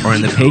Show, or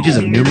in the pages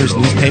of numerous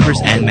newspapers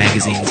and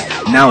magazines.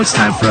 Now it's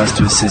time for us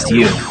to assist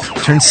you.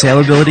 Turn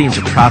saleability into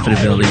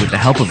profitability with the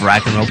help of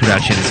Rack and Roll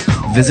Productions.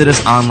 Visit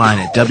us online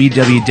at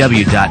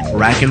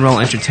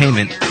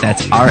www.rackandrollentertainment,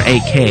 that's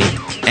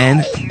RAKNROLL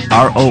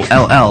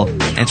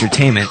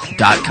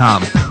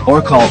entertainment.com,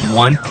 or call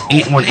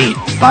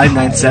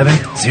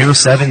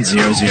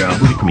 1-818-597-0700.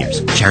 Movie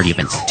premieres, charity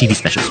events, TV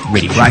specials,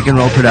 radio. Rack and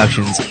Roll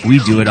Productions, we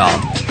do it all.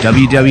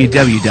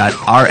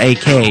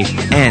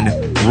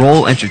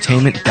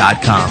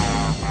 www.racknrollentertainment.com.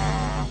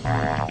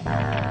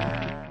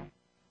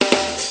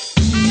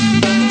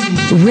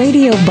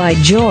 Radio by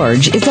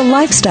George is a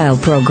lifestyle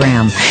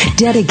program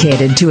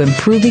dedicated to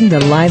improving the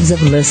lives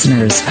of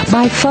listeners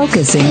by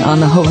focusing on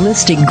the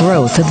holistic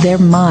growth of their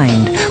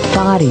mind,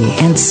 body,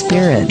 and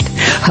spirit.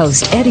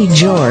 Host Eddie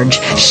George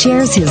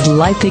shares his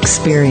life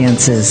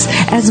experiences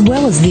as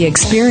well as the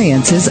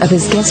experiences of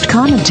his guest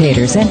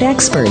commentators and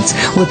experts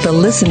with the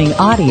listening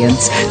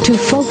audience to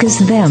focus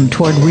them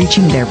toward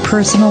reaching their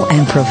personal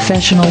and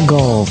professional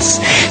goals.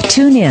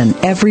 Tune in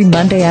every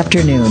Monday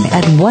afternoon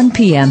at 1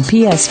 p.m.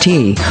 PST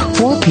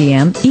 4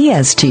 p.m.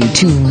 EST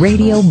to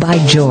Radio by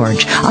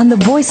George on the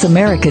Voice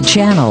America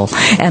channel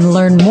and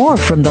learn more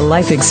from the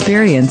life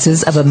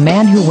experiences of a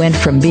man who went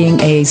from being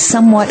a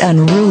somewhat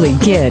unruly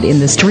kid in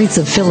the streets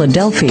of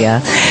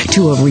Philadelphia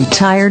to a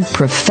retired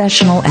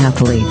professional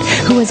athlete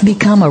who has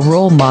become a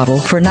role model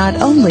for not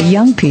only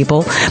young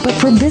people but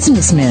for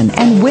businessmen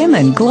and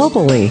women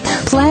globally.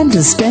 Plan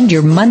to spend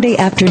your Monday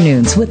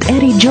afternoons with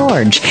Eddie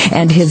George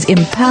and his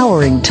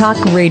empowering talk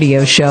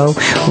radio show,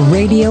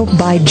 Radio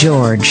by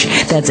George.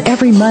 That's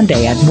every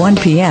Monday at 1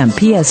 p.m.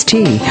 PST,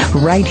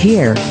 right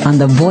here on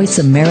the Voice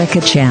America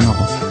channel.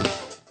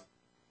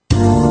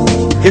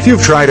 If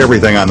you've tried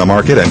everything on the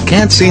market and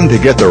can't seem to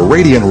get the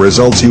radiant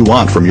results you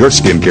want from your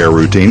skincare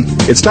routine,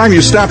 it's time you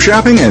stop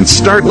shopping and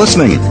start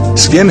listening.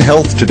 Skin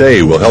Health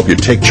Today will help you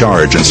take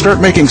charge and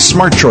start making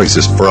smart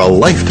choices for a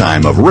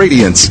lifetime of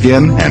radiant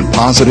skin and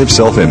positive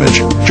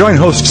self-image. Join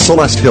host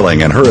Celeste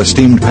Hilling and her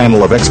esteemed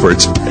panel of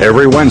experts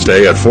every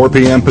Wednesday at 4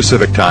 p.m.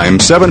 Pacific Time,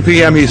 7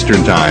 p.m.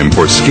 Eastern Time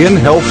for Skin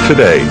Health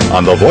Today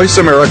on the Voice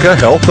America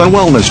Health and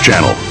Wellness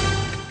Channel.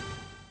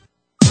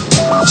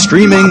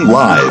 Streaming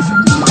live.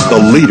 The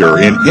leader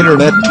in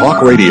Internet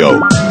talk radio.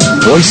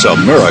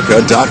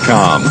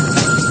 VoiceAmerica.com.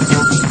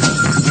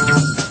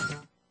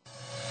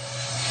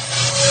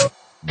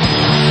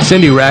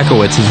 Cindy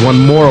Rakowitz has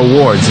won more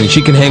awards than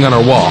she can hang on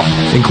her wall,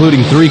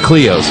 including 3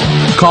 Clios.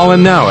 Call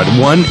in now at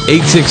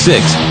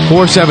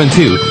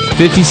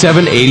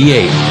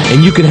 1-866-472-5788,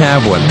 and you can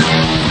have one.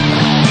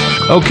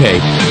 Okay,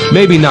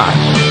 maybe not,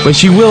 but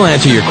she will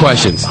answer your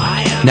questions.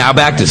 Now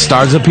back to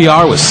Stars of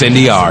PR with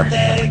Cindy R.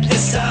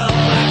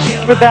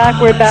 We're back.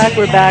 We're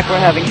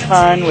having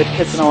fun with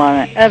Kits and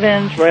Alana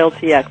Evans,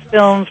 Royalty X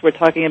Films. We're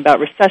talking about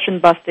recession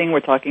busting. We're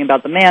talking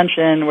about the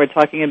mansion. We're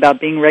talking about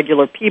being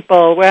regular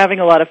people. We're having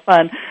a lot of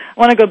fun. I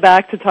want to go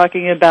back to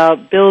talking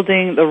about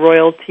building the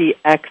Royalty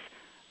X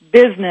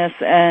business.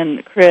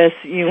 And, Chris,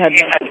 you had...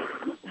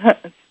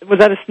 Was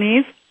that a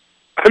sneeze?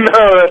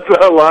 No, that's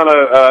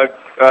Alana.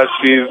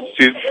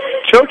 She's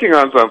choking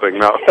on something.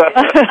 No.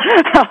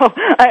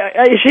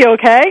 Is she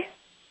okay?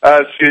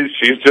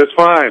 She's just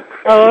fine.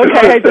 Oh,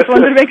 okay. I just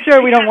wanted to make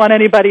sure we don't want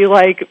anybody,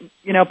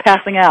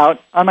 passing out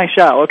on my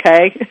show,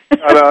 okay?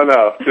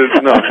 No.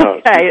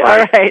 Okay,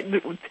 all right.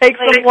 Take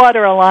some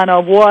water,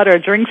 Alana. Water.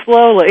 Drink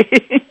slowly.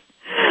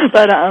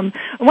 But I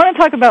want to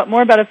talk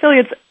more about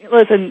affiliates.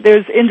 Listen,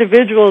 there's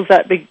individuals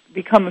that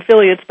become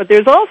affiliates, but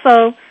there's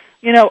also,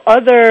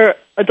 other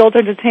adult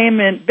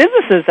entertainment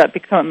businesses that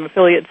become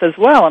affiliates as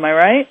well. Am I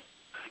right?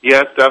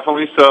 Yes,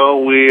 definitely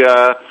so.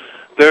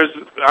 There's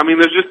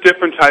just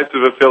different types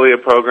of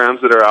affiliate programs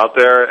that are out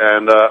there,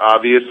 and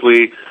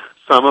obviously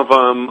some of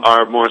them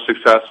are more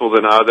successful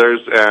than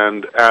others,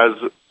 and as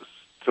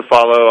to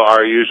follow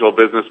our usual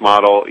business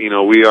model,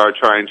 we are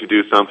trying to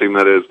do something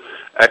that is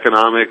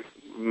economic,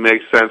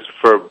 makes sense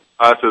for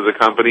us as a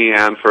company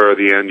and for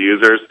the end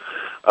users.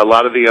 A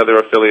lot of the other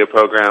affiliate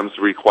programs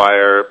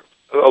require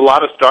a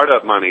lot of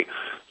startup money,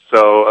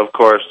 so of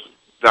course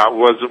that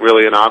wasn't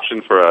really an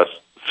option for us.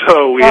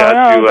 So we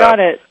had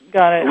to...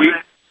 Got it.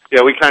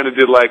 We kind of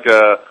did like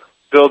a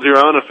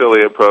build-your-own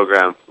affiliate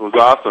program. It was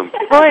awesome.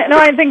 Well,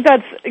 I think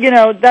that's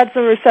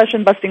a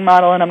recession-busting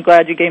model, and I'm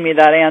glad you gave me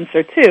that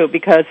answer, too,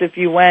 because if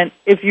you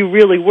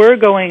really were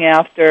going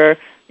after,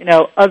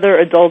 other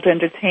adult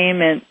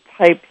entertainment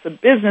types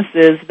of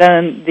businesses,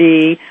 then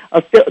the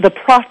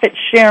profit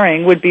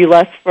sharing would be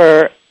less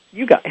for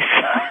you guys.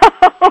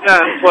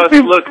 Yeah, and plus,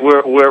 look,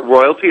 we're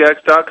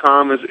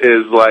RoyaltyX.com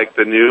is like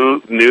the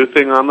new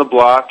thing on the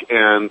block,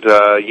 and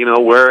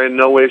we're in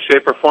no way,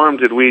 shape, or form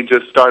did we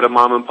just start a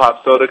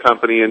mom-and-pop soda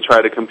company and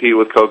try to compete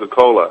with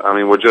Coca-Cola. I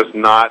mean, we're just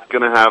not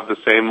going to have the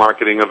same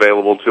marketing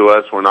available to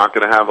us. We're not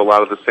going to have a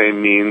lot of the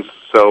same means,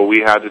 so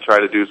we had to try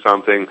to do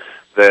something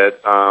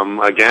that,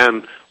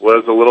 again,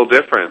 was a little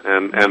different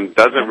and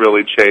doesn't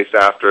really chase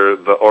after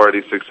the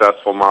already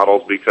successful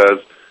models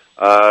because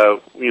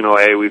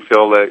we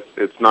feel that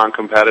it's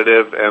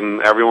non-competitive,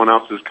 and everyone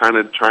else is kind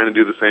of trying to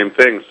do the same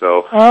thing.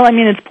 So, well,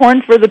 it's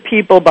porn for the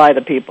people by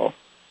the people.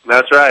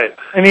 That's right.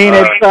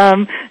 It's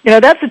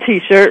that's a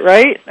T-shirt,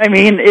 right?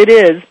 It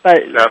is, but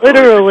definitely.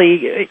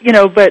 Literally,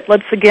 But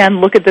let's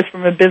again look at this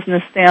from a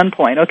business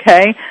standpoint,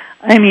 okay?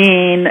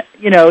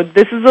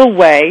 This is a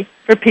way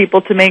for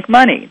people to make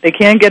money. They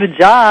can't get a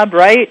job,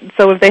 right?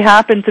 So if they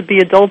happen to be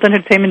adult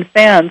entertainment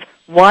fans,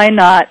 why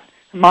not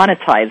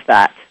monetize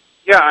that?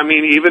 Yeah,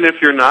 even if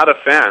you're not a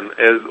fan,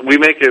 we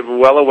make it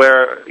well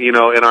aware, in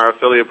our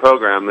affiliate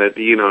program that,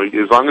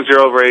 as long as you're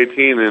over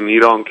 18 and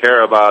you don't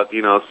care about,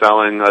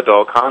 selling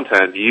adult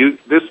content,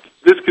 this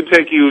could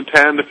take you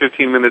 10 to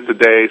 15 minutes a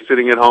day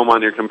sitting at home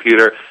on your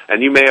computer,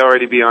 and you may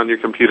already be on your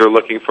computer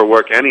looking for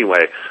work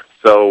anyway.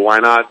 So why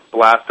not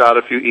blast out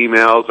a few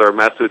emails or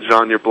message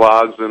on your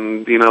blogs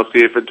and, see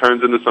if it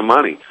turns into some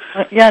money?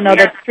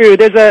 That's true.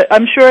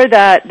 I'm sure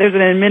that there's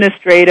an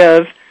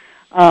administrative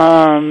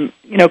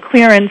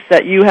clearance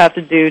that you have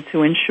to do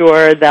to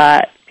ensure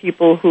that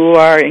people who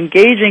are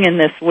engaging in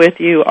this with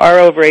you are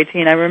over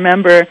 18. I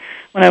remember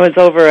when I was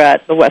over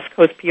at the West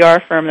Coast PR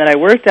firm that I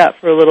worked at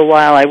for a little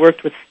while, I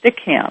worked with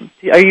Stickam.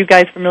 Are you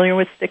guys familiar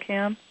with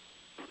Stickam?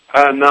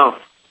 No.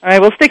 All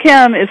right, well,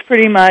 Stickam is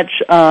pretty much,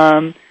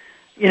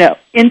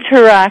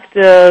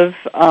 interactive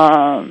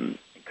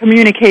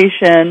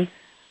communication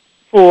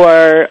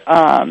for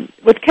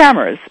with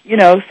cameras,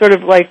 sort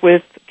of like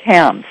with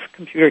cams,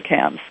 computer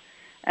cams.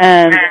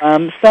 And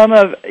some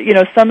of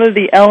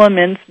the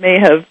elements may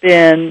have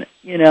been,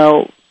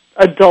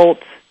 adult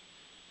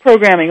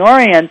programming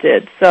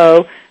oriented.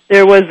 So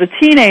there was a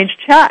teenage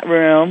chat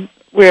room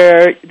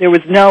where there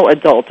was no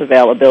adult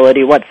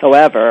availability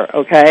whatsoever,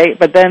 okay?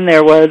 But then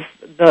there was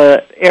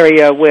the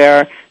area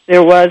where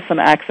there was some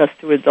access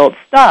to adult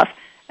stuff.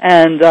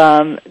 And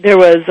there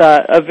was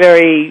a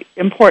very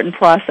important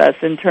process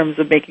in terms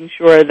of making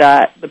sure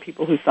that the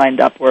people who signed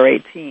up were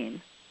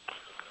 18.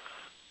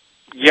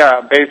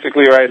 Yeah,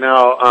 basically right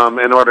now,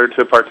 in order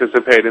to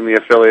participate in the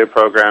affiliate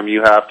program,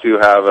 you have to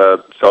have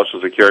a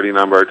Social Security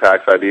number, a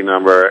tax ID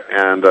number,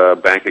 and a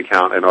bank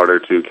account in order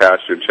to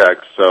cash your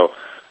checks. So,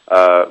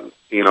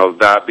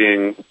 that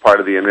being part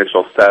of the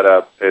initial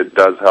setup, it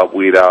does help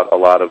weed out a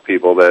lot of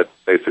people that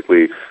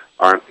basically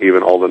aren't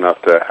even old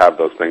enough to have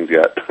those things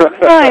yet.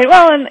 Right.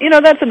 Well, and,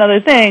 that's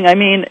another thing. I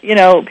mean,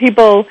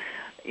 people,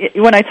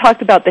 when I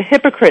talked about the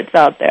hypocrites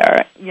out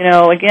there,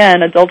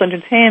 again, adult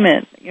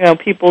entertainment,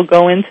 people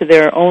go into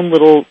their own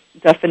little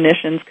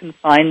definitions,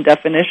 confined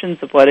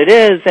definitions of what it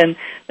is, and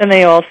then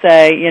they all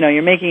say,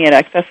 you're making it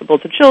accessible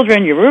to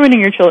children, you're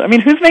ruining your children. I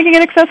mean, who's making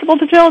it accessible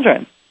to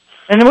children?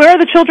 And where are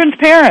the children's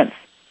parents?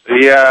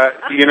 Yeah,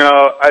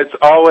 it's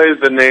always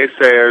the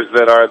naysayers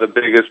that are the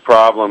biggest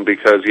problem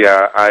because,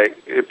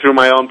 through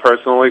my own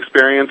personal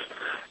experience,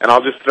 and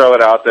I'll just throw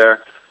it out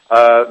there,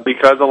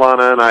 because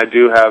Alana and I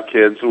do have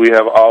kids, we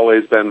have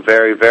always been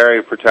very,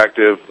 very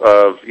protective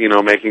of,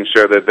 making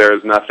sure that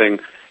there's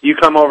nothing. You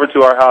come over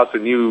to our house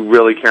and you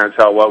really can't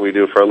tell what we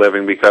do for a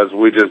living because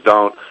we just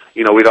don't,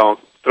 we don't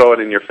throw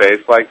it in your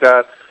face like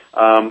that.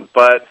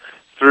 But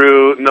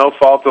through no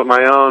fault of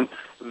my own,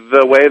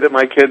 the way that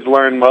my kids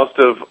learn most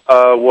of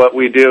what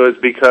we do is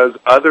because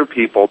other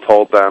people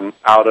told them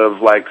out of,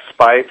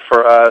 spite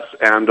for us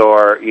and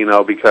or,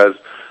 because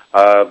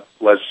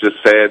let's just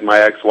say it, my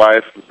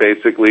ex-wife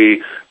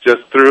basically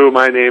just threw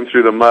my name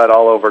through the mud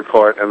all over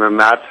court, and then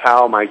that's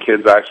how my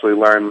kids actually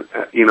learn,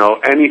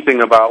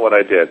 anything about what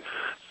I did.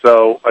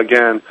 So,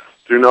 again,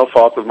 through no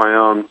fault of my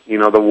own,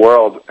 the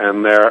world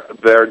and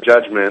their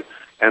judgment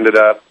ended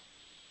up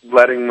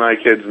letting my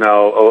kids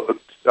know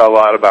a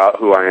lot about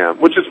who I am,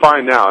 which is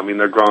fine now. I mean,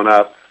 they're grown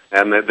up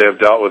and they've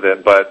dealt with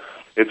it, but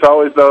it's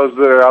always those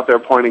that are out there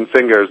pointing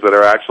fingers that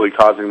are actually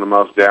causing the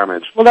most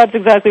damage. Well, that's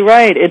exactly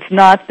right. It's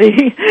not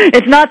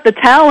the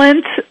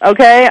talent,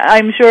 okay?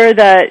 I'm sure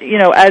that,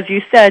 as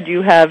you said,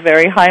 you have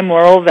very high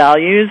moral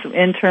values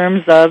in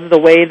terms of the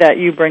way that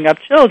you bring up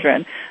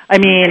children. I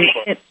mean,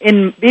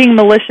 in being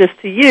malicious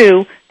to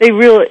you, they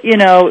really,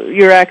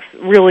 your ex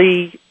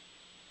really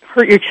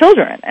hurt your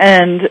children.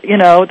 And,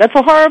 that's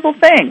a horrible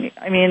thing.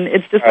 I mean,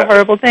 it's just a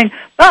horrible thing.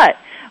 But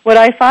what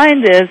I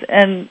find is,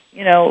 and,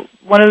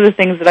 one of the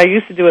things that I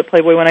used to do at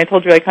Playboy when I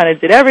told you I kind of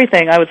did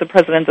everything, I was the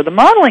president of the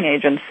modeling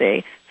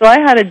agency. So I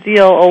had to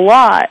deal a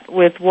lot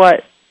with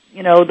what,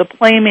 the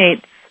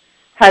Playmates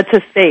had to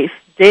face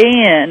day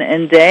in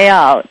and day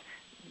out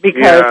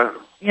because,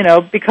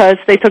 because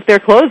they took their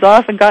clothes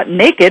off and got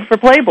naked for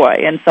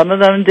Playboy. And some of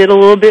them did a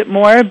little bit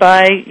more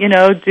by,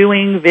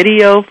 doing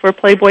video for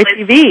Playboy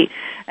TV.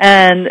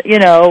 And,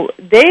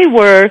 they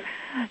were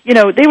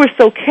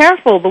so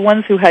careful. The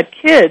ones who had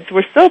kids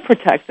were so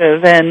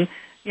protective and,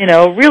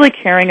 really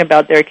caring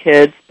about their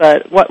kids.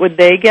 But what would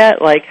they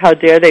get? Like, how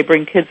dare they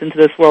bring kids into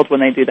this world when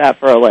they do that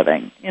for a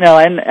living?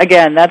 And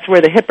again, that's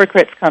where the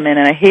hypocrites come in,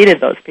 and I hated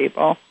those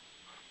people.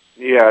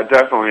 Yeah,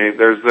 definitely.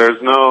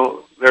 There's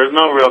no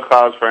real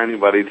cause for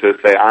anybody to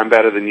say, I'm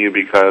better than you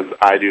because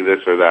I do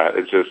this or that.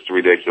 It's just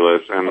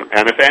ridiculous.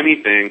 And if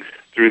anything,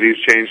 through these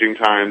changing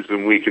times,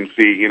 and we can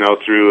see,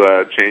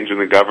 through change in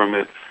the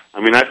government, I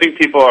mean, I think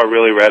people are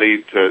really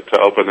ready to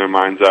open their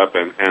minds up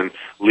and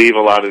leave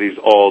a lot of these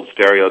old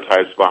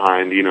stereotypes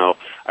behind.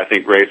 I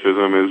think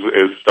racism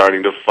is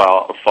starting to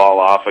fall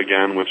off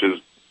again, which is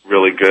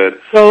really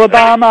good. Go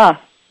Obama.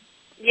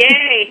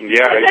 Yay!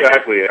 Yeah,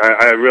 exactly.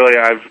 I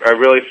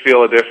really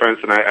feel a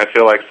difference, and I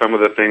feel like some of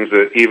the things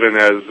that even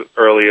as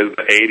early as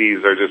the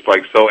 80s are just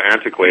so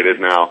antiquated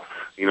now.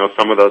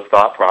 Some of those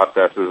thought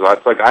processes.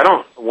 It's like I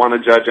don't want to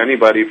judge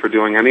anybody for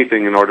doing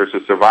anything in order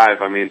to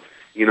survive. I mean,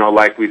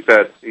 like we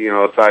said,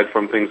 aside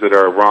from things that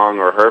are wrong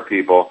or hurt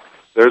people,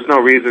 there's no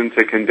reason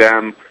to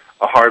condemn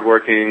a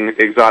hardworking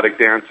exotic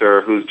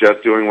dancer who's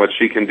just doing what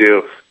she can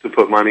do to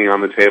put money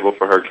on the table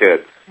for her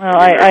kid. Well,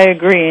 I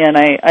agree, and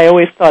I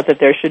always thought that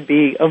there should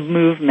be a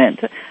movement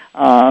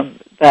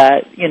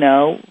that,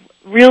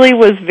 really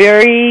was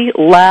very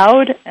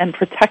loud and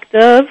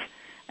protective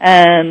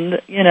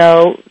and,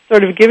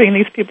 sort of giving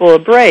these people a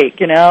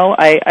break,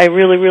 I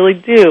really, really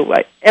do.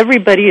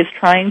 Everybody is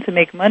trying to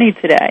make money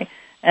today.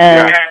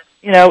 And,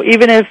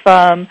 even if,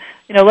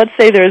 let's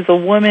say there's a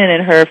woman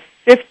in her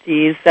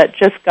 50s that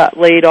just got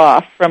laid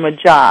off from a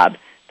job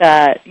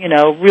that,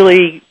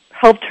 really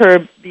helped her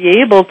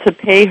be able to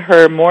pay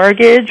her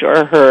mortgage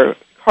or her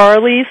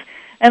car lease.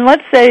 And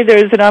let's say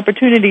there's an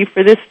opportunity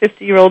for this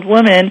 50-year-old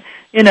woman,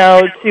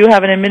 to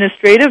have an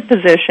administrative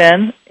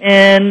position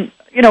in,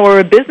 or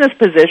a business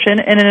position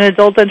in an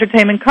adult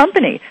entertainment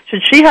company.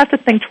 Should she have to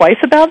think twice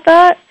about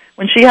that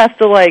when she has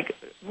to,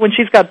 when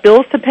she's got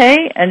bills to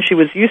pay and she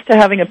was used to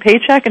having a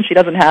paycheck and she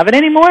doesn't have it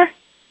anymore?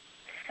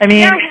 I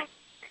mean... Yeah.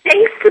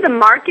 Thanks to the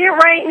market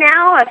right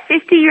now, a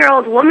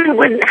 50-year-old woman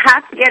wouldn't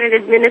have to get an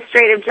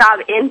administrative job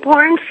in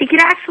porn. She could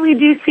actually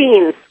do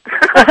scenes.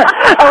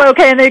 Oh,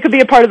 okay, and they could be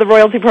a part of the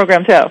royalty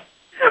program, too.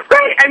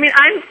 Right. I mean,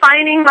 I'm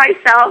finding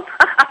myself,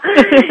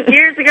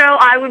 years ago,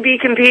 I would be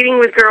competing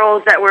with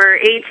girls that were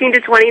 18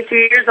 to 22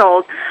 years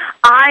old.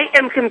 I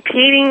am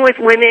competing with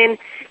women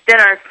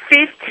that are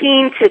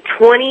 15 to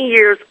 20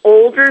 years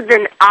older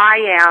than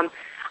I am.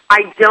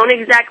 I don't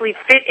exactly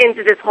fit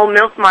into this whole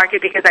MILF market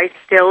because I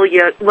still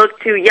look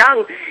too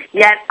young,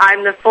 yet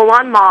I'm the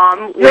full-on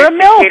mom with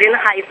a kid in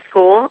high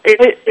school.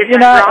 You're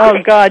not,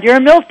 oh, God, you're a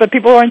MILF, but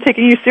people aren't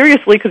taking you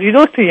seriously because you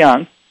look too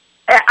young.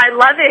 I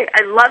love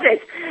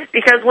it,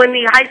 because when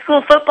the high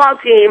school football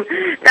team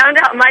found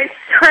out my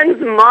son's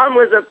mom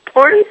was a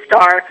porn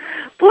star,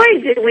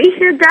 boy, did we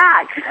hear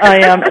that.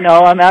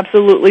 I'm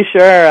absolutely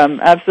sure. I'm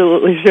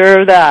absolutely sure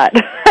of that.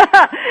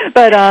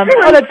 But,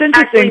 that's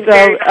interesting.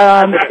 So,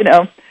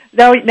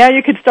 Now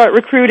you could start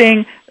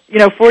recruiting,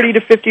 40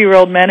 to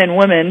 50-year-old men and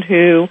women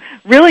who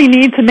really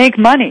need to make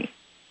money.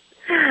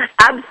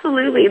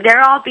 Absolutely.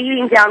 They're all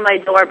beating down my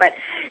door, but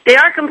they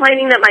are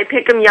complaining that my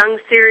Pick 'em Young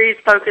series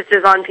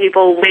focuses on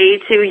people way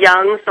too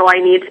young, so I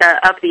need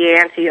to up the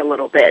ante a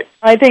little bit.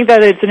 I think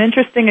that it's an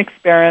interesting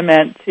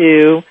experiment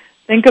to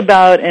think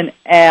about an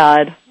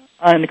ad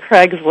on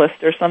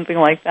Craigslist or something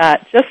like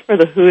that, just for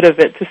the hoot of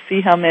it, to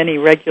see how many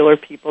regular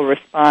people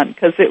respond,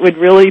 because it would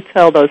really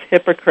tell those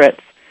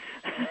hypocrites,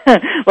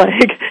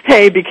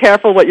 hey, be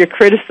careful what you're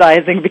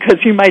criticizing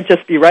because you might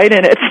just be right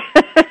in it.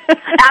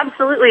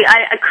 Absolutely.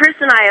 Chris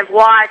and I have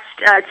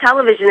watched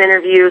television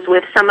interviews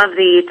with some of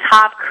the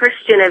top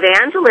Christian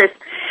evangelists,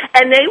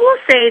 and they will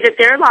say that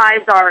their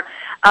lives are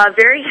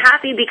very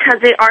happy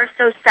because they are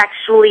so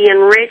sexually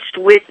enriched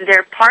with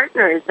their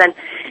partners. And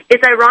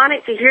it's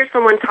ironic to hear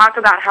someone talk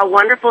about how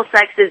wonderful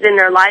sex is in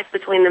their life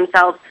between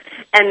themselves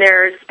and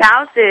their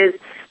spouses,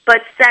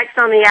 but sex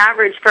on the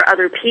average for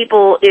other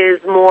people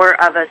is more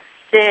of a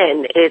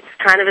sin. It's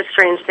kind of a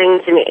strange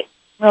thing to me.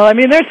 Well, I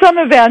mean, there's some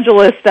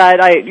evangelists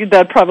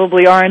that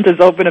probably aren't as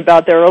open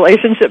about their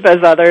relationship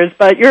as others,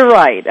 but you're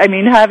right. I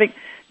mean,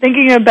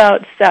 thinking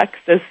about sex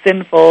as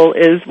sinful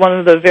is one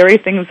of the very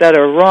things that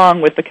are wrong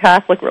with the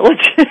Catholic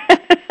religion.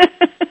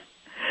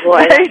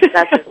 Boy,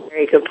 that's a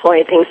very good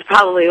point. Things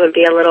probably would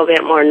be a little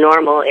bit more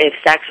normal if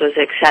sex was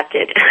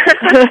accepted.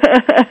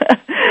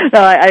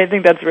 No, I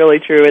think that's really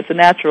true. It's a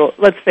natural,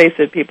 let's face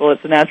it, people,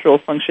 it's a natural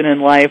function in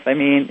life. I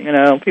mean,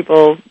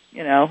 people,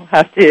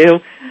 have to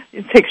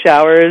take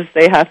showers,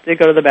 they have to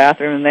go to the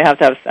bathroom, and they have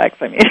to have sex.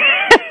 I mean,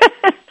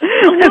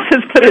 let's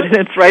just put it in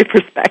its right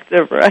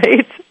perspective,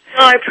 right?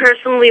 Well, I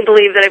personally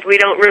believe that if we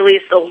don't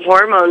release the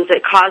hormones,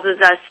 it causes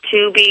us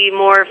to be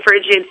more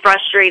frigid,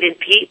 frustrated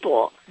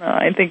people.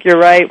 I think you're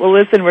right. Well,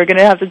 listen, we're going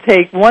to have to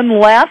take one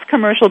last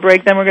commercial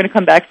break, then we're going to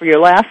come back for your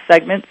last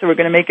segment, so we're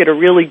going to make it a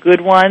really good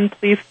one.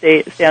 Please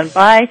stand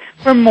by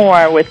for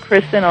more with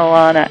Chris and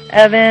Alana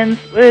Evans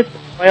with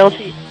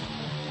Royalty.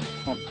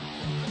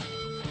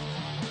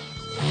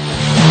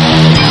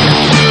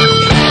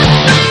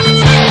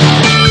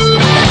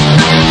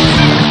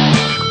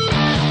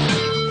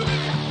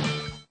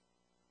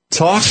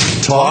 Talk,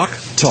 talk,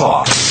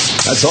 talk.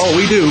 That's all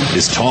we do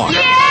is talk.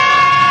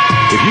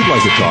 If you'd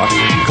like to talk,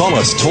 call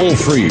us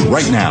toll-free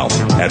right now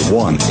at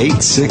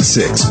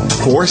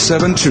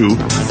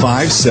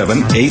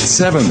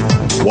 1-866-472-5787.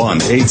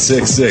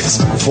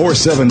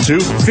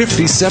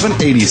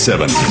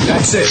 1-866-472-5787.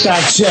 That's it.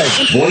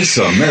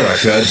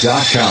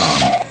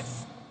 VoiceAmerica.com.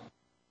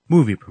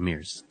 Movie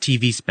premieres,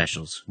 TV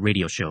specials,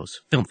 radio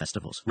shows, film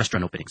festivals,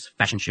 restaurant openings,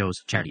 fashion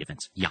shows, charity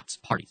events, yachts,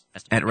 parties,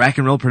 festivals. At Rack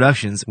and Roll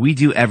Productions, we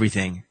do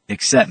everything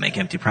except make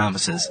empty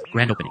promises.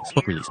 Grand openings,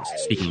 book releases,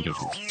 speaking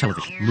engagements,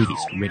 television, movies,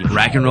 radio.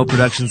 Rack and Roll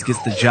Productions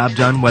gets the job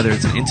done whether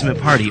it's an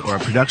intimate party or a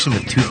production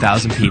with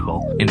 2,000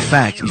 people. In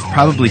fact, you've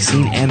probably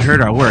seen and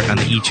heard our work on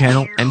the E!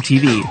 Channel,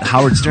 MTV, The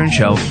Howard Stern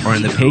Show, or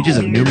in the pages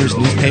of numerous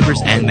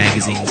newspapers and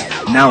magazines.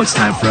 Now it's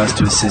time for us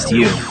to assist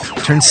you.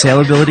 Turn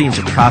saleability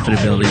into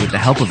profitability with the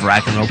help of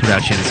Rack and Roll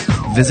Productions.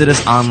 Visit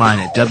us online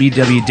at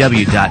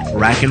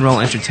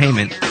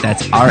www.rackandrollentertainment,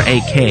 that's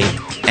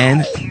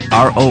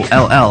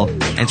RAKNROLL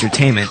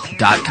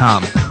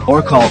entertainment.com,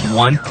 or call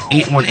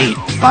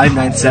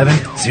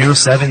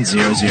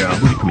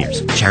 1-818-597-0700. Movie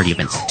premieres, charity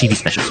events, TV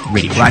specials,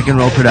 radio. Rack and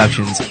Roll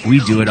Productions, we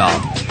do it all.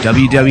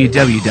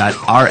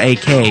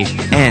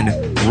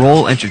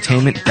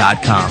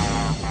 www.raknrollentertainment.com.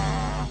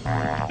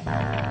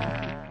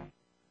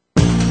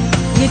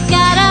 You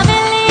gotta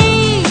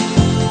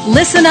believe.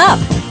 Listen up.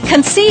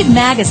 Conceive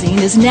Magazine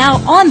is now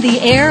on the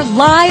air,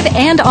 live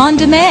and on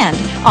demand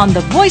on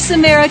the Voice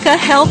America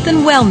Health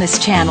and Wellness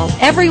Channel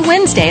every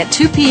Wednesday at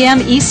 2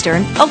 p.m.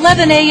 Eastern,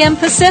 11 a.m.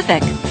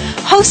 Pacific.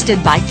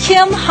 Hosted by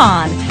Kim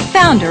Hahn,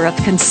 founder of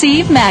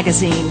Conceive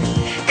Magazine.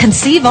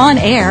 Conceive On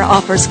Air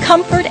offers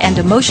comfort and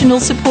emotional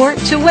support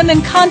to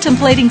women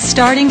contemplating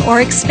starting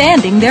or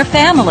expanding their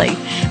family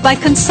by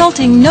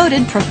consulting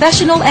noted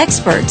professional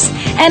experts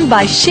and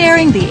by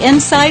sharing the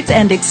insights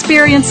and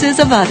experiences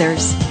of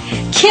others.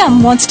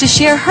 Kim wants to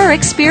share her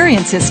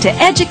experiences to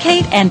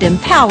educate and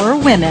empower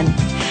women.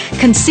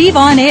 Conceive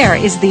On Air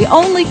is the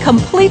only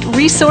complete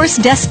resource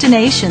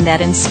destination that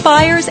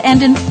inspires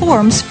and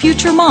informs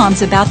future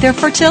moms about their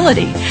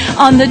fertility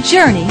on the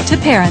journey to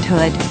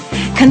parenthood.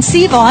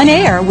 Conceive On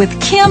Air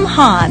with Kim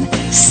Hahn,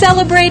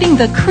 celebrating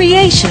the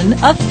creation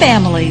of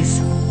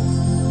families.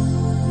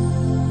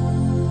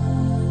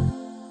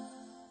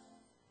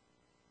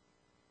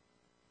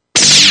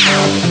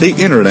 The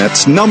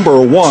Internet's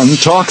 #1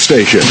 talk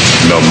station.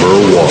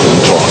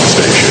 #1 talk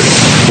station.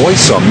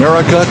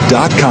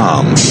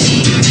 VoiceAmerica.com.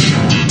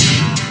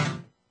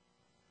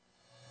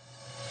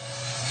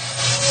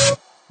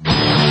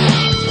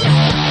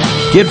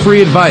 Get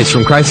free advice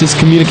from crisis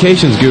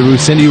communications guru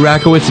Cindy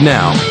Rakowitz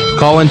now.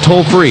 Call in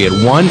toll free at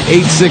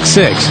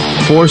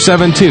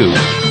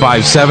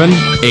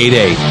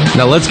 1-866-472-5788.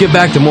 Now let's get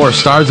back to more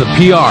Stars of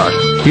PR.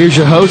 Here's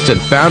your host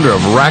and founder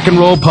of Rock and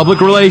Roll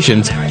Public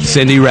Relations,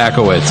 Cindy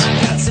Rakowitz.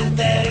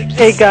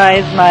 Hey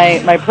guys,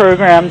 my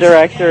program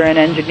director and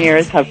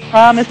engineers have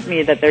promised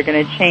me that they're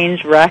going to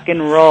change rock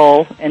and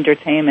roll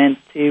entertainment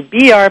to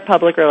BR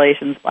Public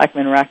Relations,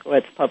 Blackman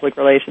Rakowitz Public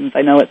Relations.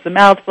 I know it's a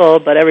mouthful,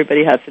 but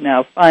everybody has to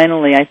know.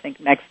 Finally, I think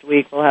next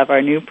week we'll have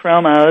our new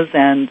promos,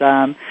 and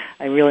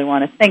I really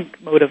want to thank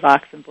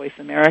Motivox and Voice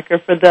America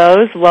for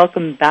those.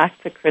 Welcome back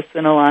to Chris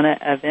and Alana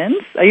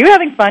Evans. Are you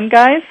having fun,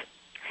 guys?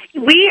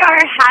 We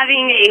are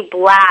having a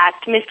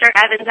blast. Mr.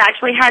 Evans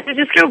actually had to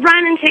just go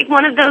run and take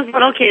one of those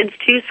little kids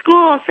to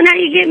school, so now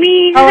you get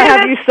me. Oh,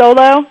 have you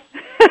solo?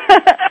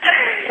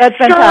 That's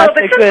fantastic.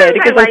 But good.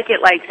 I like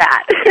it like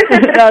that.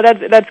 No,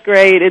 that's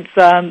great. It's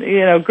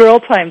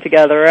girl time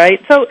together,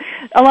 right? So,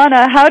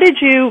 Alana, how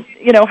did you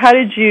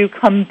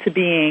come to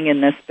being in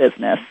this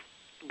business?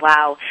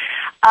 Wow.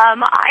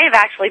 I have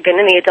actually been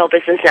in the adult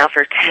business now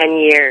for 10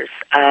 years.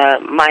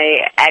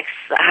 My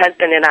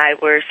ex-husband and I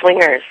were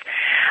swingers,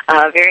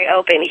 very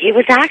open. He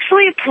was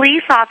actually a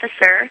police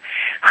officer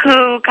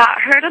who got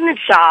hurt on the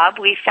job.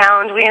 We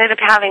ended up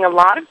having a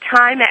lot of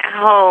time at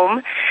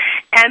home,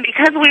 and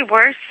because we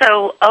were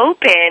so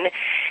open,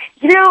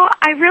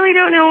 I really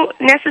don't know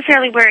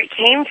necessarily where it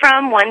came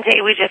from. One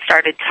day we just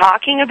started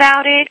talking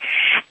about it,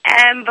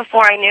 and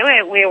before I knew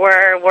it, we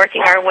were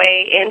working our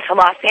way into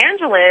Los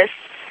Angeles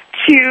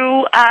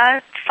to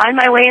find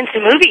my way into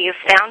movies,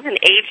 found an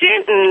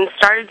agent, and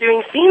started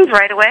doing scenes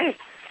right away.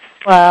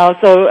 Wow.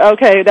 So,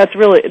 okay, that's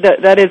really,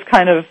 that is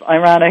kind of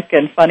ironic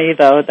and funny,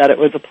 though, that it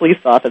was a police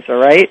officer,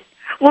 right?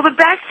 Well, the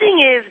best thing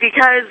is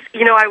because,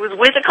 I was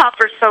with a cop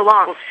for so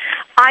long,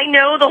 I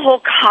know the whole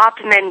cop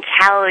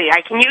mentality.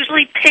 I can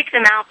usually pick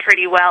them out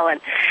pretty well.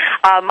 And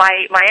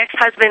my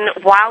ex-husband,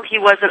 while he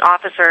was an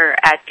officer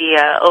at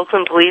the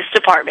Oakland Police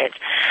Department,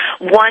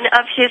 one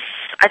of his,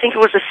 I think it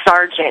was a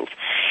sergeant,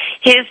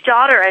 his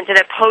daughter ended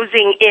up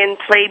posing in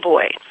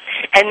Playboy.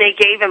 And they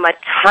gave him a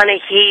ton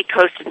of heat,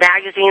 posted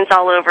magazines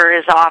all over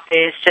his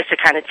office just to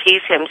kind of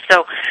tease him.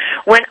 So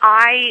when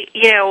I,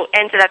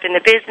 ended up in the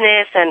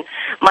business and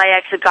my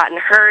ex had gotten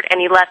hurt and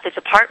he left the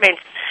department,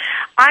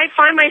 I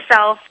find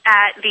myself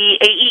at the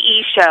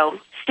AEE show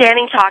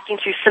standing talking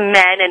to some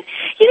men, and,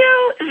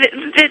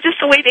 just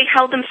the way they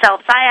held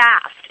themselves. I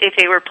asked if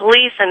they were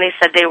police, and they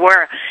said they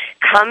were.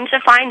 Come to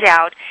find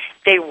out,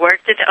 they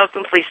worked at the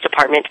Oakland Police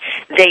Department.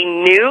 They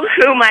knew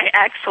who my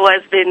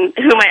ex-husband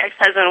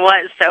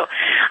was, so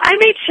I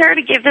made sure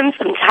to give them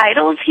some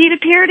titles he'd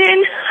appeared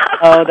in.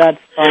 Oh,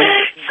 that's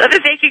fun. So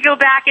that they could go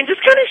back and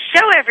just kind of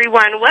show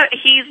everyone what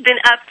he's been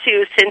up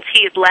to since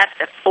he had left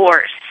the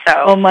force. So.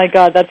 Oh, my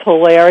God, that's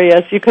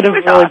hilarious. You could have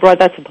really brought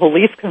that to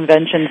police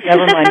conventions,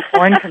 never mind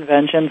porn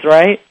conventions,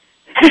 right?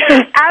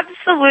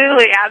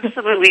 Absolutely.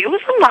 It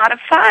was a lot of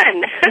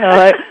fun.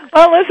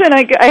 Well, listen,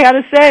 I got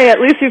to say, at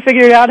least you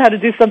figured out how to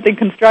do something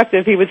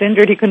constructive. He was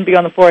injured. He couldn't be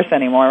on the force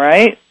anymore,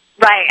 right?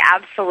 Right,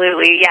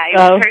 absolutely. Yeah, he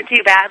was hurt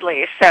too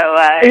badly. So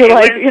you're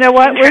like, you know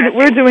what?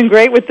 We're doing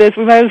great with this.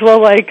 We might as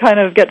well kind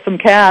of get some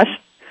cash.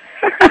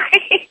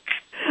 Right.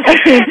 I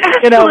mean,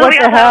 what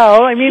the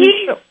hell? I mean.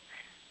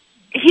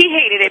 He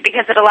hated it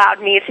because it allowed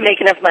me to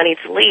make enough money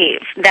to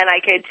leave. Then I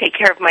could take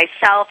care of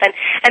myself and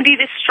be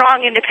this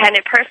strong,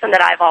 independent person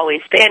that I've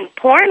always been.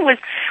 Porn was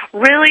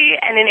really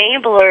an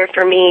enabler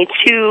for me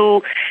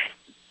to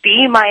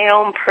be my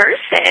own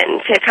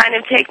person, to kind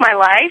of take my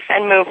life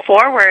and move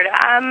forward.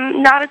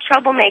 I'm not a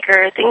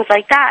troublemaker, things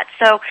like that.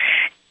 So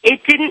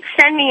it didn't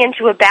send me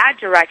into a bad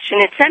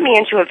direction. It sent me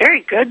into a very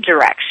good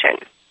direction.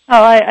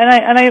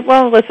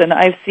 Well, listen,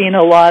 I've seen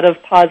a lot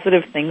of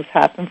positive things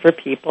happen for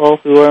people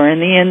who are in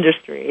the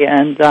industry,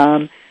 and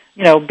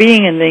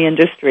being in the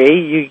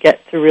industry, you get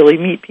to really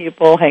meet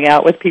people, hang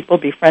out with people,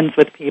 be friends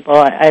with people.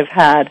 I've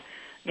had,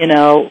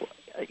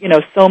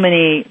 so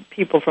many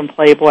people from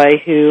Playboy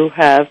who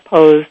have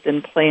posed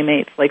in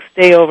Playmates, like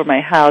stay over my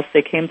house.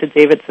 They came to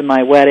David's and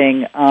my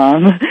wedding.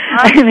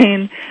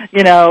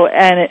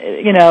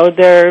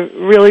 They're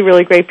really,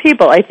 really great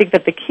people. I think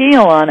that the key,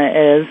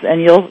 Ilana, is,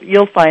 and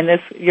you'll find this,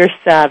 you're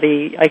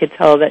savvy. I could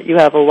tell that you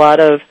have a lot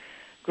of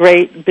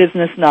great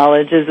business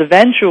knowledge, is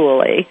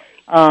eventually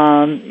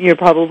you're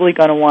probably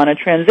going to want to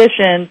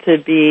transition to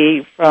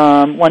be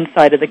from one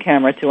side of the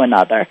camera to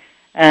another.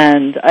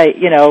 And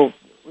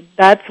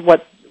that's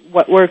what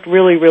worked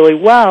really, really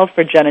well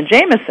for Jenna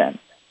Jameson.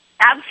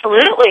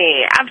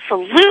 Absolutely.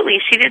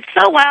 She did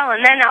so well,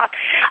 and then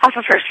off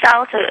of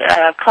herself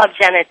to Club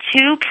Jenna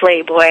to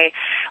Playboy.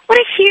 What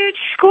a huge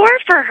score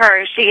for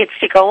her. She gets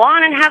to go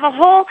on and have a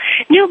whole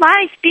new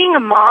life, being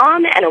a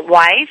mom and a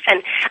wife,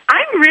 and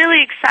I'm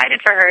really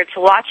excited for her to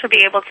watch her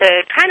be able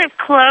to kind of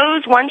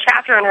close one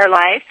chapter in her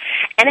life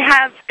and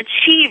have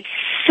achieved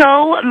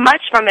so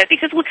much from it.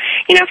 Because, for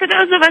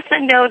those of us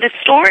that know the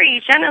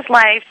story, Jenna's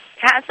life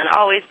hasn't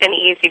always been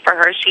easy for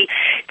her. She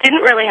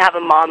didn't really have a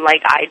mom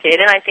like I did,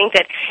 and I think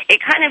that it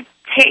kind of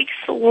takes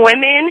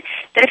women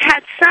that have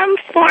had some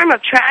form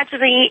of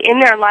tragedy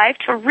in their life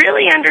to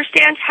really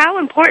understand how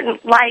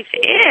important life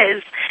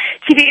is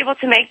to be able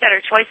to make better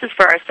choices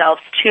for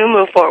ourselves to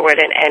move forward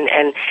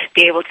and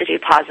be able to do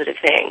positive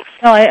things.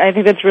 No, I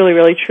think that's really,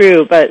 really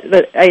true, but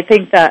I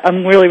think that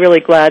I'm really, really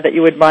glad that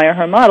you admire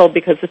her model,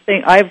 because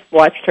I've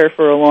watched her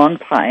for a long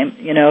time,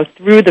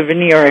 through the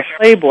veneer of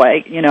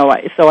Playboy,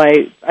 so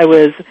I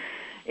was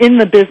in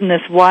the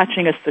business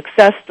watching a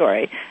success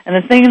story. And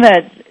the thing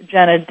that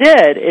Jenna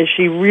did is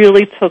she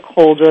really took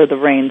hold of the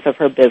reins of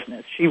her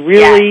business. She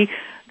really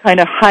kind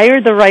of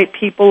hired the right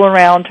people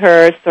around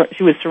her. So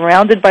she was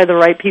surrounded by the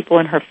right people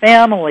in her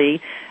family,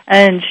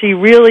 and she's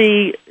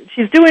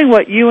doing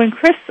what you and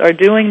Chris are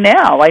doing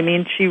now. I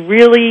mean, she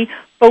really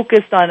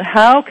focused on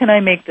how can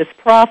I make this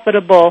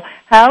profitable?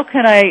 How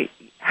can I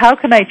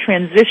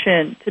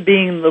transition to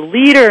being the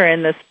leader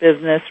in this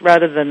business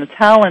rather than the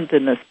talent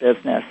in this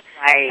business?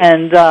 Right.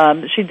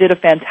 And she did a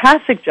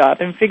fantastic job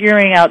in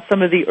figuring out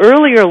some of the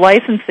earlier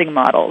licensing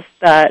models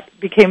that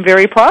became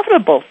very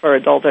profitable for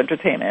adult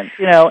entertainment.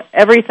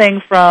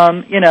 Everything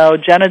from,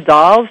 Jenna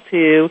dolls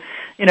to,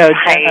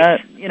 Jenna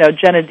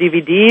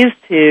DVDs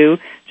to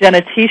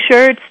Jenna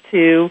T-shirts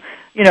to,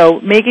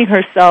 making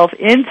herself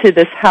into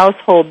this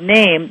household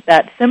name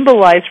that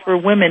symbolized for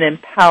women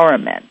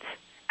empowerment.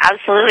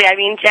 Absolutely. I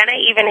mean, Jenna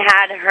even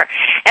had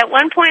at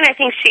one point, I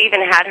think she even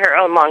had her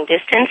own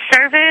long-distance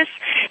service.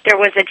 There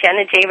was a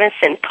Jenna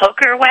Jameson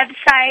poker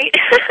website.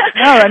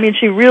 No, I mean,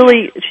 she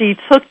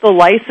took the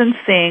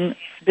licensing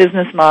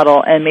business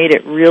model and made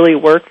it really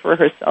work for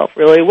herself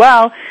really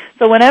well.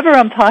 So whenever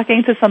I'm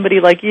talking to somebody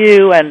like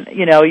you, and,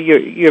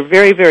 you're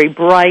very, very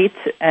bright,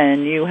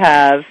 and you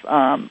have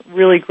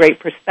really great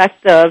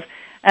perspective,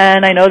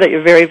 and I know that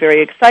you're very,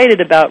 very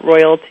excited about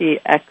Royalty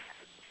X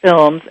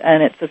Films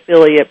and its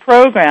affiliate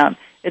program.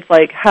 It's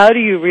like, how do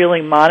you really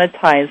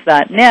monetize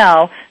that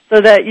now so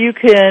that you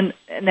can,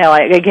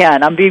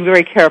 I'm being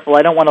very careful.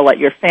 I don't want to let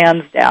your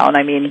fans down.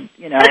 I mean,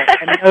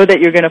 I know that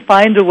you're going to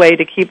find a way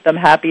to keep them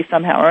happy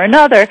somehow or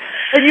another,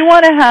 but you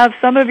want to have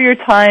some of your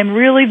time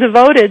really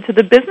devoted to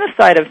the business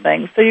side of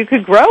things so you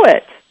could grow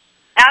it.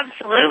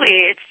 Absolutely.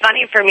 It's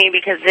funny for me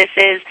because this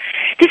is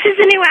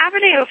a new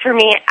avenue for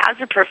me as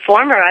a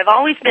performer. I've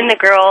always been the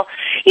girl,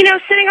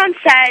 sitting on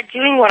set,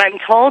 doing what I'm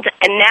told,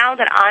 and now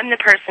that I'm the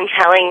person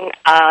telling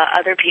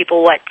other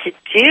people what to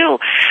do,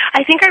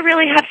 I think I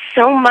really have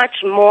so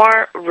much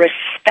more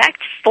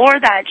respect for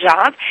that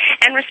job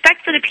and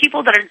respect for the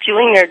people that are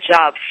doing their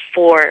job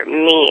for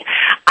me.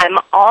 I'm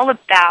all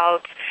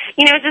about,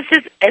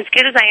 just as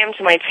good as I am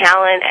to my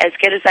talent, as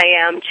good as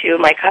I am to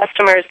my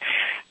customers,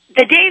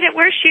 the day that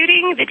we're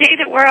shooting, the day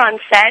that we're on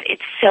set,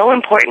 it's so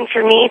important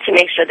for me to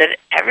make sure that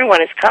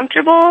everyone is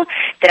comfortable,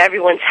 that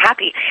everyone's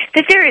happy,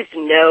 that there is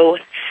no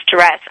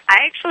stress.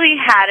 I actually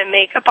had a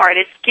makeup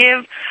artist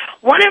give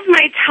one of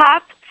my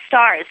top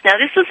stars. Now,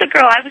 this was a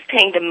girl I was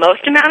paying the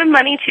most amount of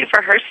money to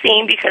for her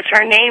scene because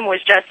her name was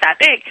just that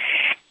big.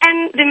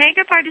 And the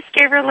makeup artist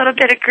gave her a little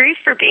bit of grief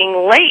for being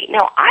late.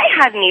 Now, I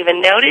hadn't even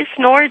noticed,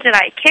 nor did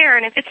I care.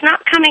 And if it's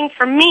not coming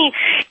from me,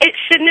 it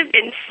shouldn't have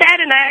been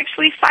said. And I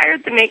actually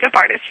fired the makeup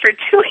artist for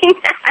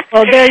doing that.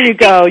 Well, there you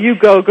go. You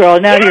go,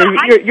 girl. Now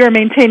you're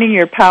maintaining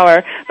your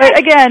power. But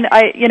again,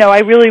 I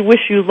really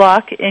wish you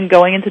luck in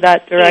going into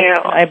that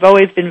direction. I've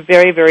always been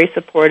very, very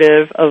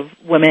supportive of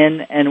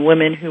women and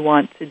women who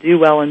want to do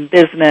well in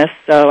business.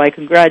 So I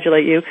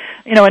congratulate you.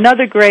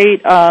 Another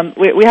great.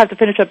 We have to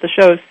finish up the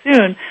show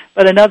soon,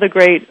 but another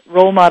great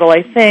role model,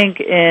 I think,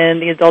 in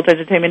the adult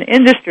entertainment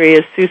industry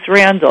is Suze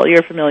Randall.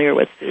 You're familiar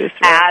with Suze,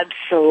 right?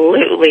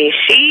 Absolutely.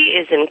 She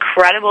is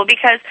incredible because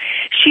because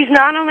she's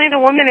not only the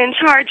woman in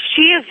charge,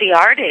 she is the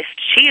artist.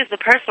 She is the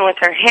person with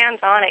her hands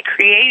on it,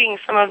 creating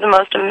some of the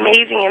most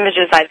amazing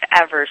images I've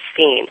ever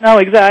seen. Oh,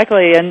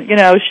 exactly. And, you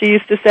know, she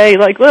used to say,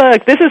 like,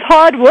 look, this is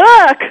hard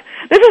work.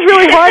 This is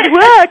really hard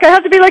work. I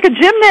have to be like a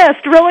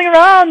gymnast rolling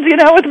around, you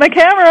know, with my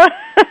camera.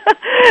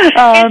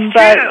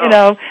 But, you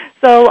know,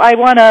 so I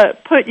want to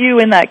put you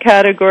in that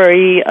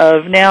category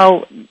of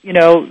now, you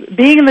know,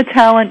 being the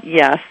talent,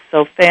 yes.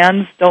 So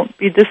fans, don't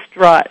be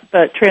distraught,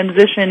 but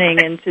transitioning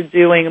into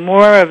doing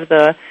more of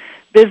the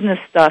business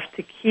stuff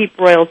to keep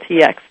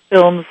Royalty X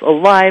Films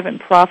alive and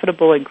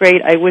profitable and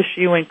great. I wish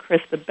you and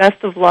Chris the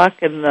best of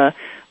luck and the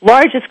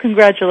largest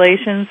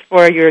congratulations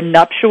for your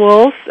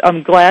nuptials.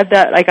 I'm glad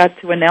that I got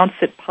to announce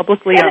it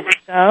publicly on the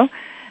show.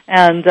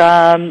 And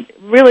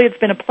really, it's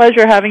been a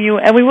pleasure having you,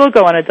 and we will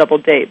go on a double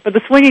date. But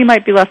the swinging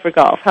might be left for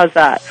golf. How's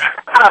that?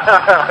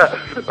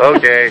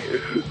 Okay.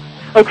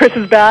 Oh, Chris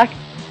is back?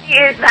 He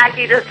is back.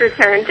 He just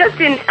returned, just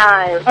in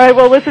time. All right,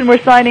 well, listen, we're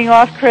signing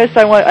off, Chris.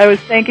 I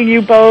was thanking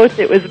you both.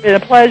 It was been a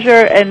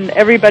pleasure, and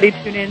everybody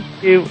tune in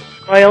to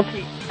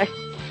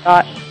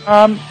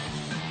RoyaltyX.com.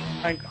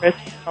 I'm Chris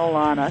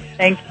Solana.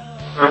 Thank you.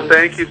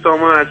 Thank you so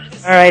much.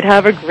 All right,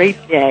 have a great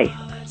day.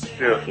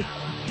 Yeah.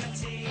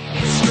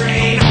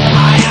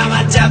 I am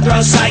a death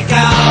row psycho.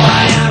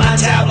 I am a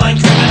tabloid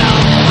criminal.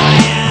 I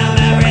am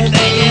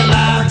everything you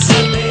love to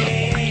be.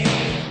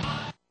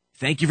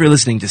 Thank you for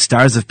listening to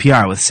Stars of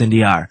PR with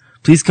Cindy R.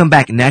 Please come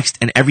back next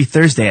and every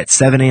Thursday at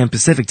 7 a.m.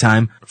 Pacific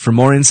Time for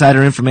more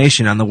insider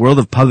information on the world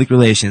of public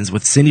relations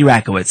with Cindy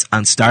Rakowitz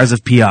on Stars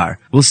of PR.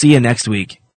 We'll see you next week.